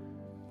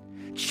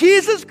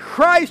 Jesus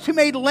Christ, who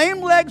made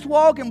lame legs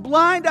walk and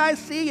blind eyes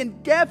see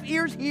and deaf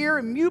ears hear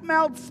and mute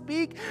mouths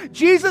speak.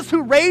 Jesus,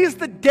 who raised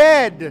the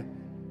dead,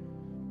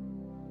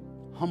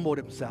 humbled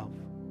himself.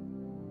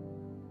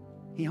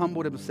 He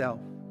humbled himself.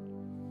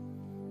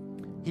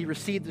 He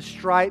received the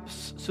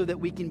stripes so that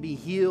we can be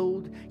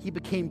healed. He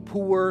became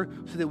poor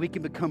so that we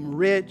can become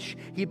rich.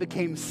 He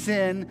became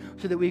sin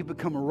so that we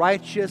become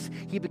righteous.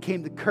 He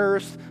became the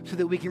curse so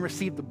that we can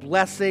receive the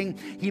blessing.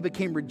 He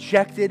became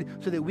rejected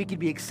so that we can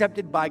be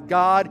accepted by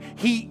God.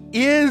 He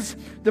is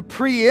the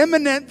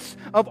preeminence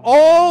of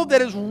all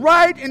that is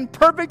right and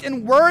perfect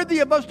and worthy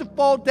of us to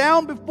fall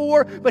down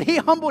before. But He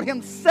humbled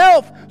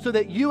Himself so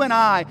that you and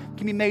I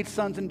can be made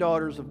sons and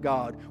daughters of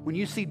God. When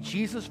you see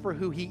Jesus for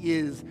who He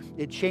is,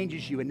 it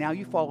changes you, and now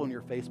you fall on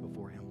your face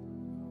before Him.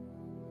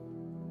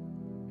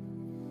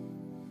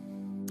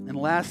 And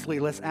lastly,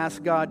 let's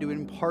ask God to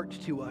impart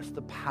to us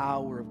the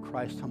power of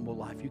Christ's humble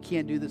life. You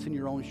can't do this in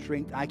your own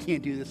strength. I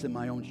can't do this in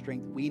my own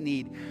strength. We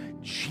need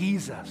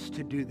Jesus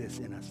to do this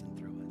in us and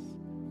through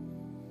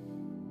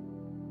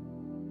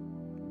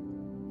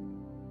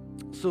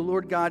us. So,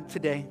 Lord God,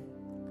 today,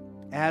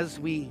 as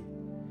we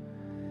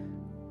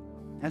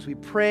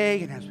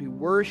pray and as we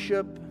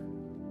worship,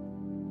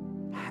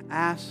 I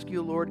ask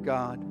you, Lord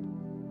God,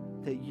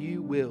 that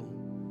you will,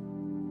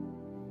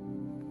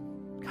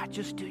 God,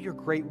 just do your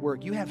great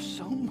work. You have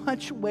so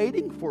much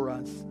waiting for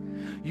us.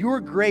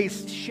 Your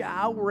grace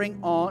showering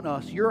on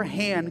us. Your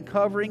hand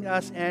covering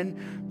us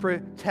and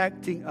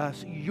protecting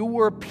us.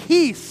 Your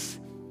peace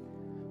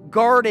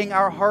guarding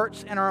our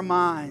hearts and our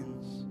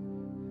minds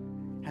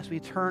as we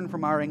turn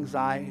from our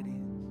anxieties.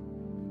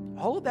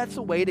 All of that's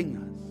awaiting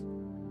us.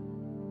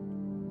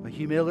 But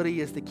humility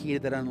is the key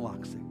that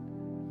unlocks it.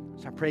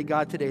 So I pray,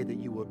 God, today that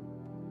you will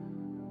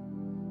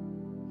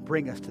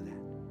bring us to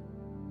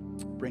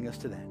that. Bring us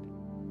to that.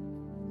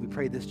 We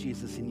pray this,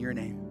 Jesus, in your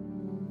name.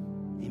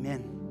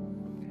 Amen.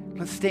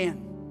 Let's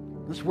stand.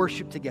 Let's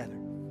worship together.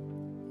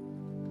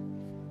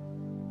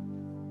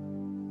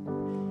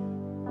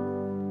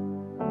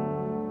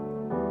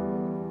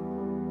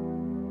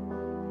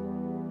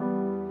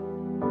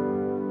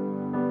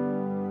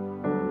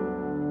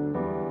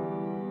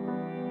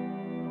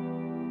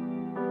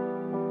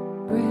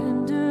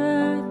 Grander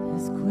earth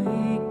has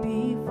quaked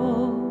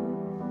before,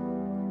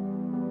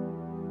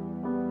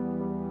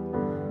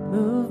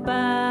 moved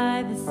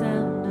by the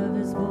sound of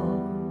his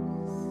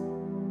voice,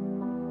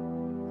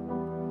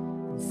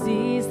 and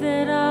seas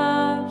that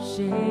are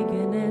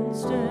shaken and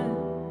stirred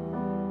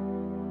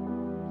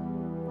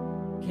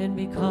can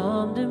be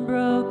calmed and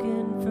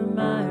broken from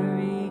my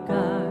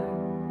regard.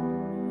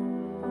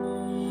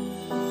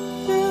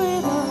 Through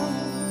it all,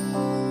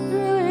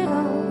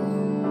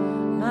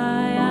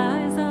 my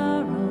eyes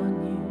are on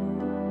you.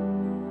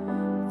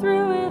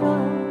 Through it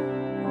all,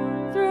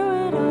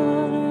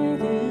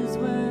 it is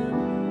well.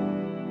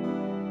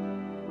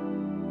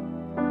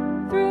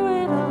 Through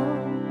it all,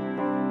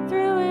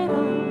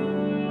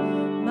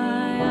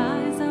 my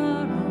eyes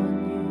are on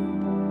you.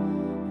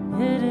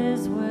 It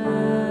is well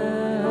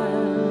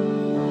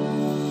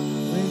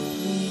with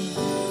me.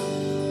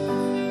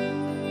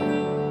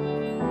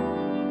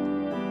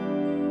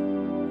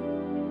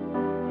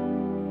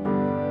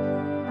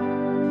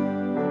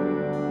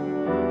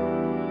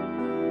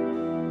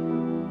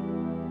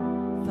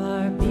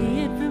 Far be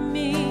it from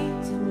me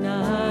to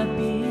not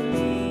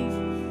believe,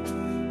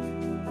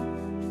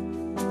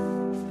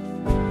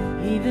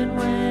 even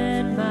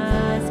when my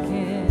eyes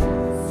can't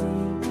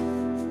see.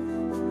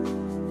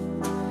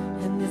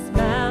 And this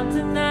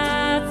mountain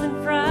that's in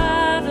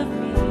front of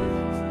me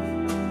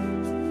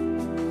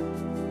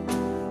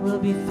will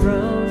be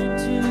thrown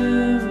into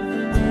the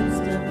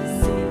midst of the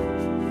sea.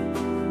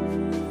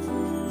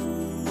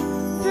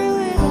 Through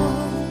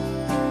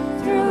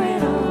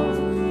it all,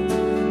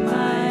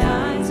 my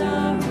eyes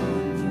are on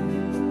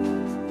you.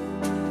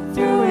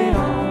 Through it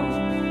all,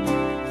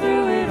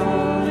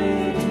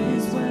 it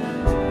is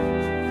well.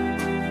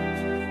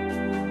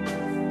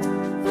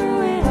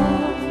 Through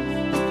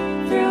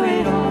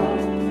it all,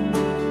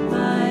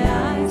 my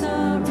eyes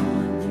are on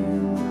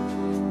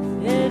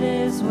you. It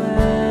is well.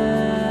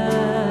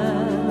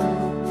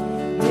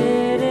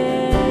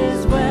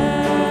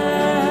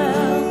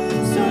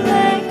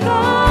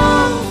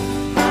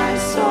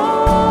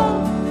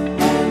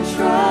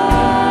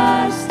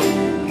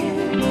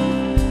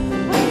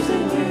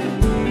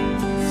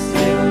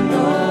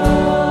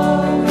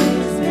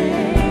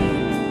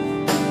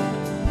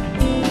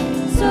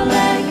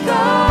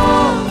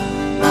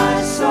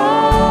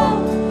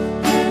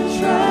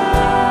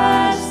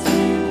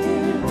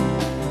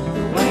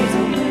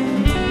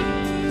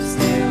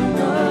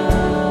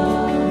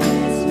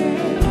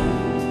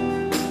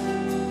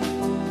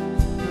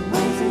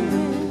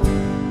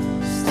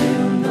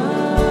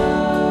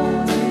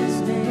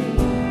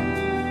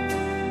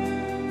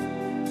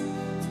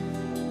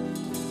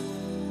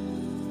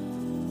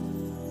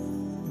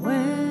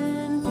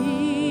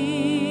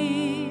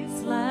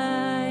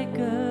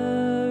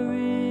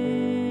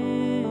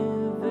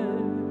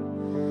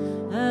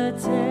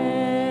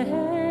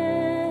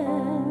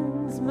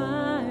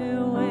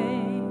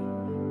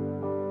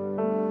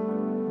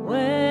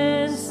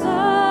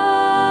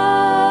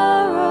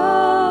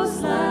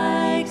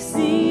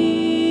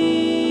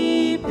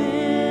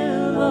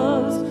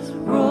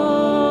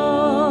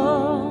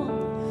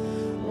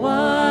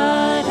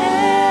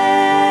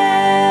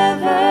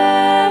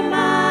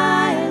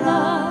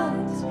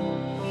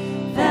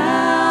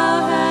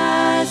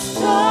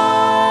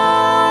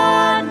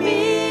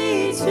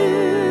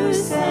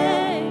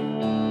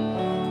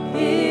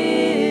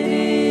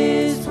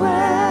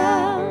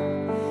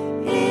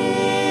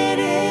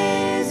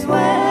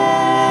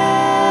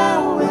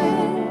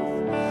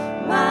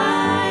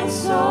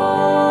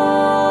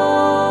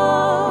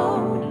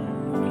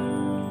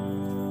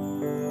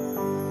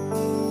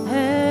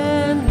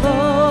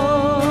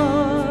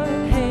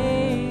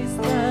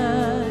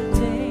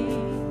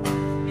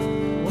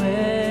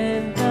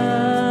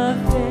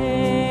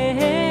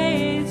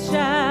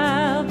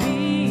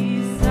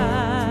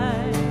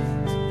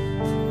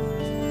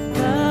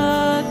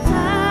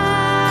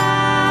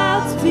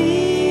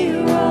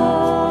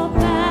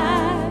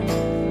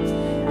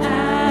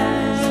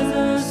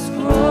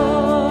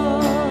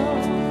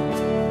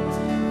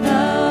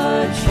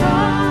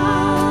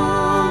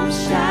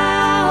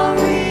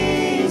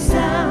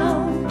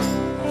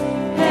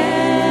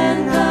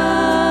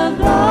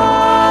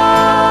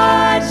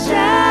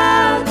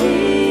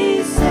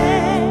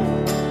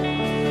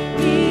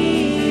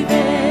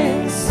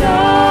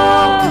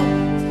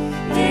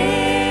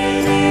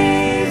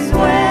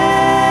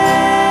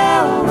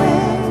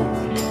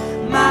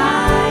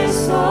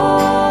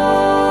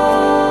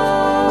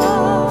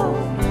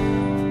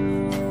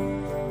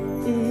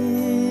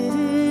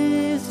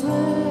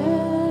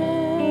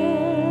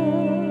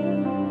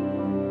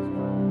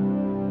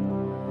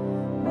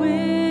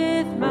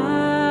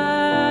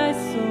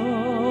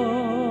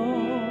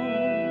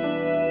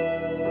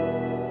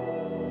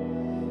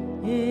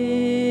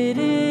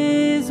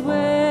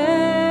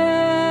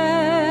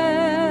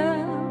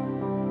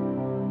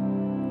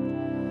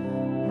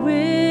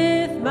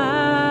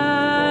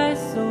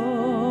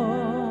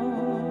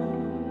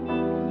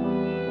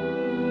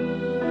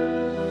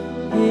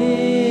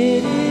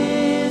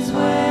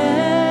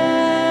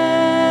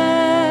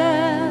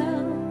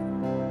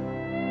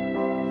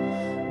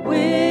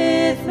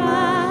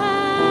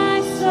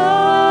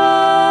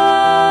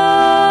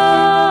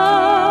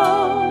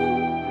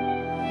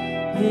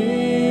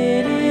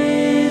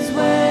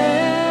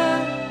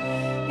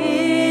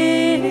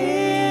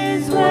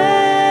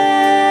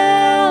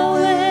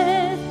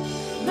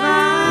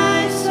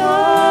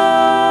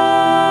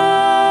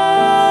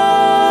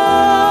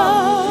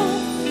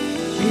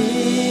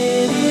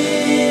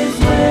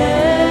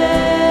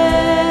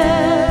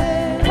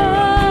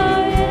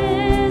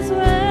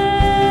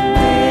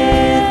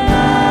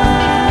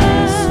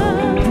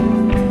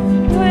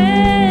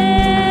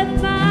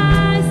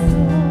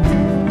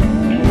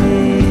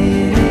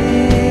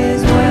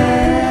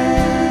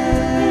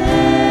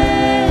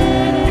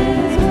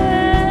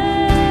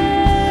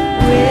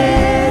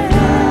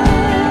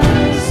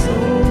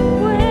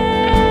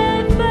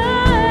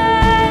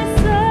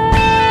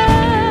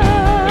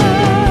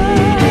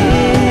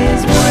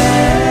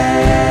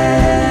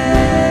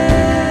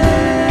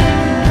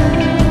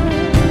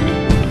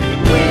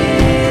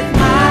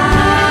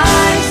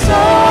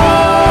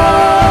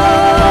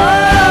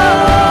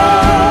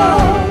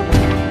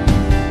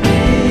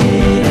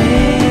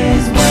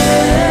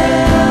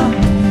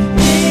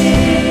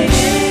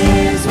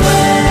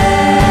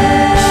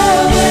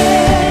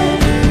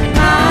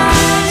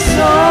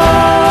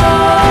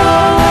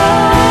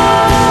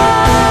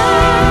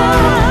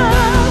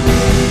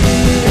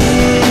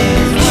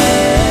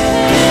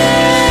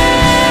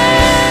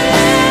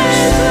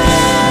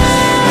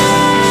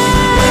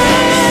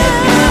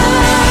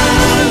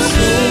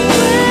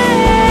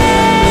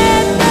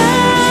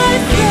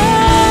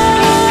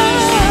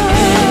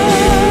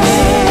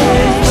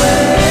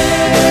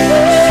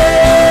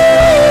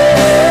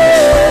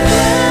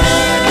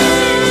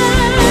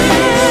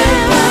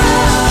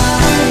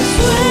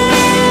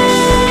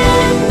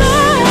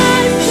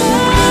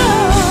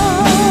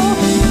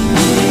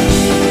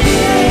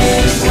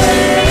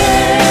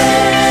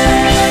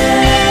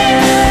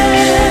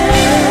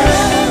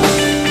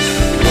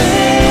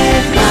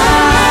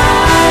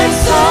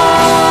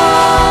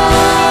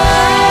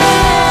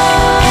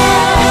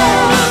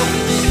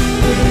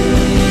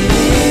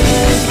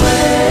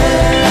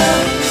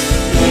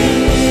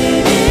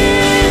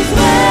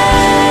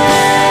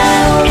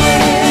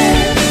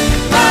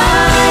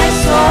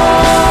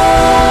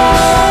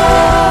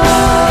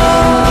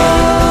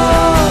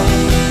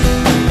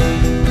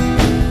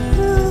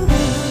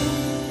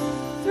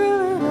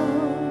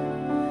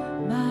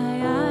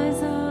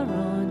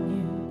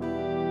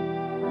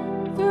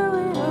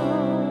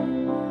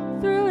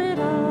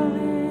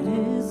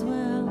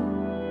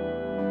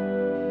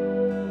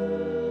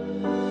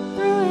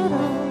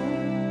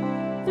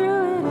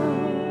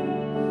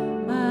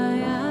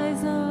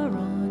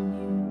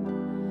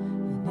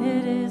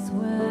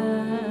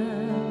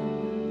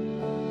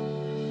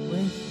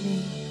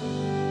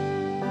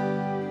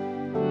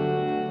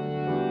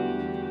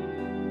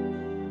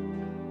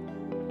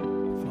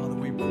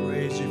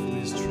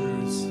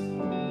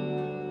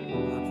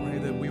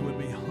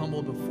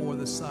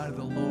 the sight of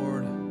the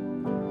Lord.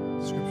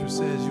 Scripture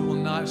says, you will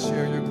not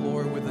share your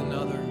glory with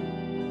another.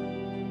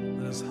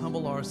 Let us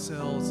humble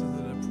ourselves so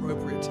that at an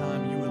appropriate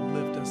time you will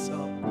lift us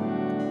up.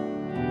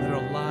 Let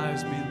our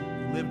lives be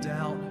lived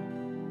out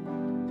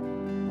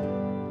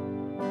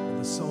with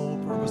the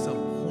sole purpose of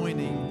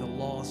pointing the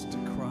lost to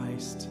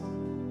Christ.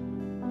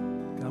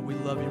 God, we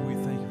love you. We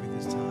thank you for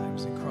these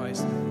times. In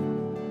Christ's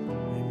name,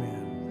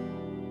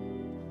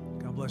 amen.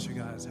 God bless you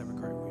guys. Have a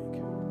great week.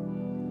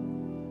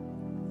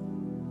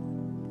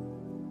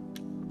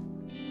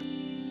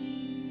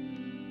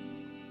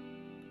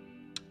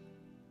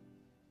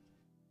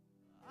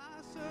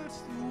 I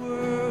searched the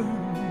world,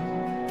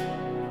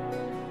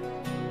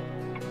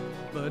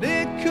 but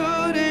it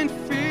couldn't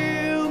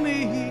fill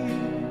me.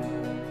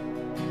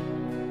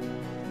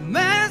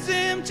 Man's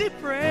empty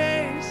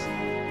praise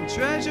and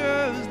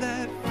treasures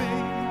that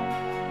fade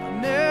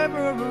are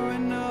never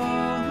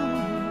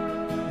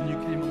enough. And you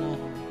came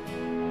along.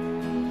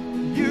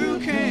 You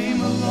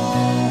came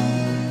along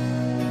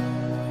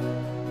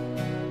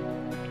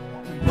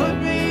and put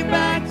me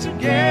back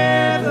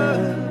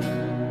together.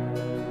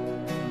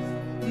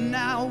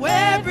 Now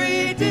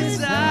every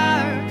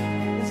desire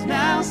is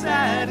now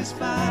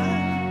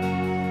satisfied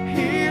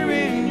here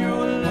in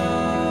your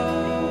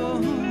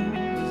love.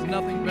 There's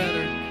nothing better.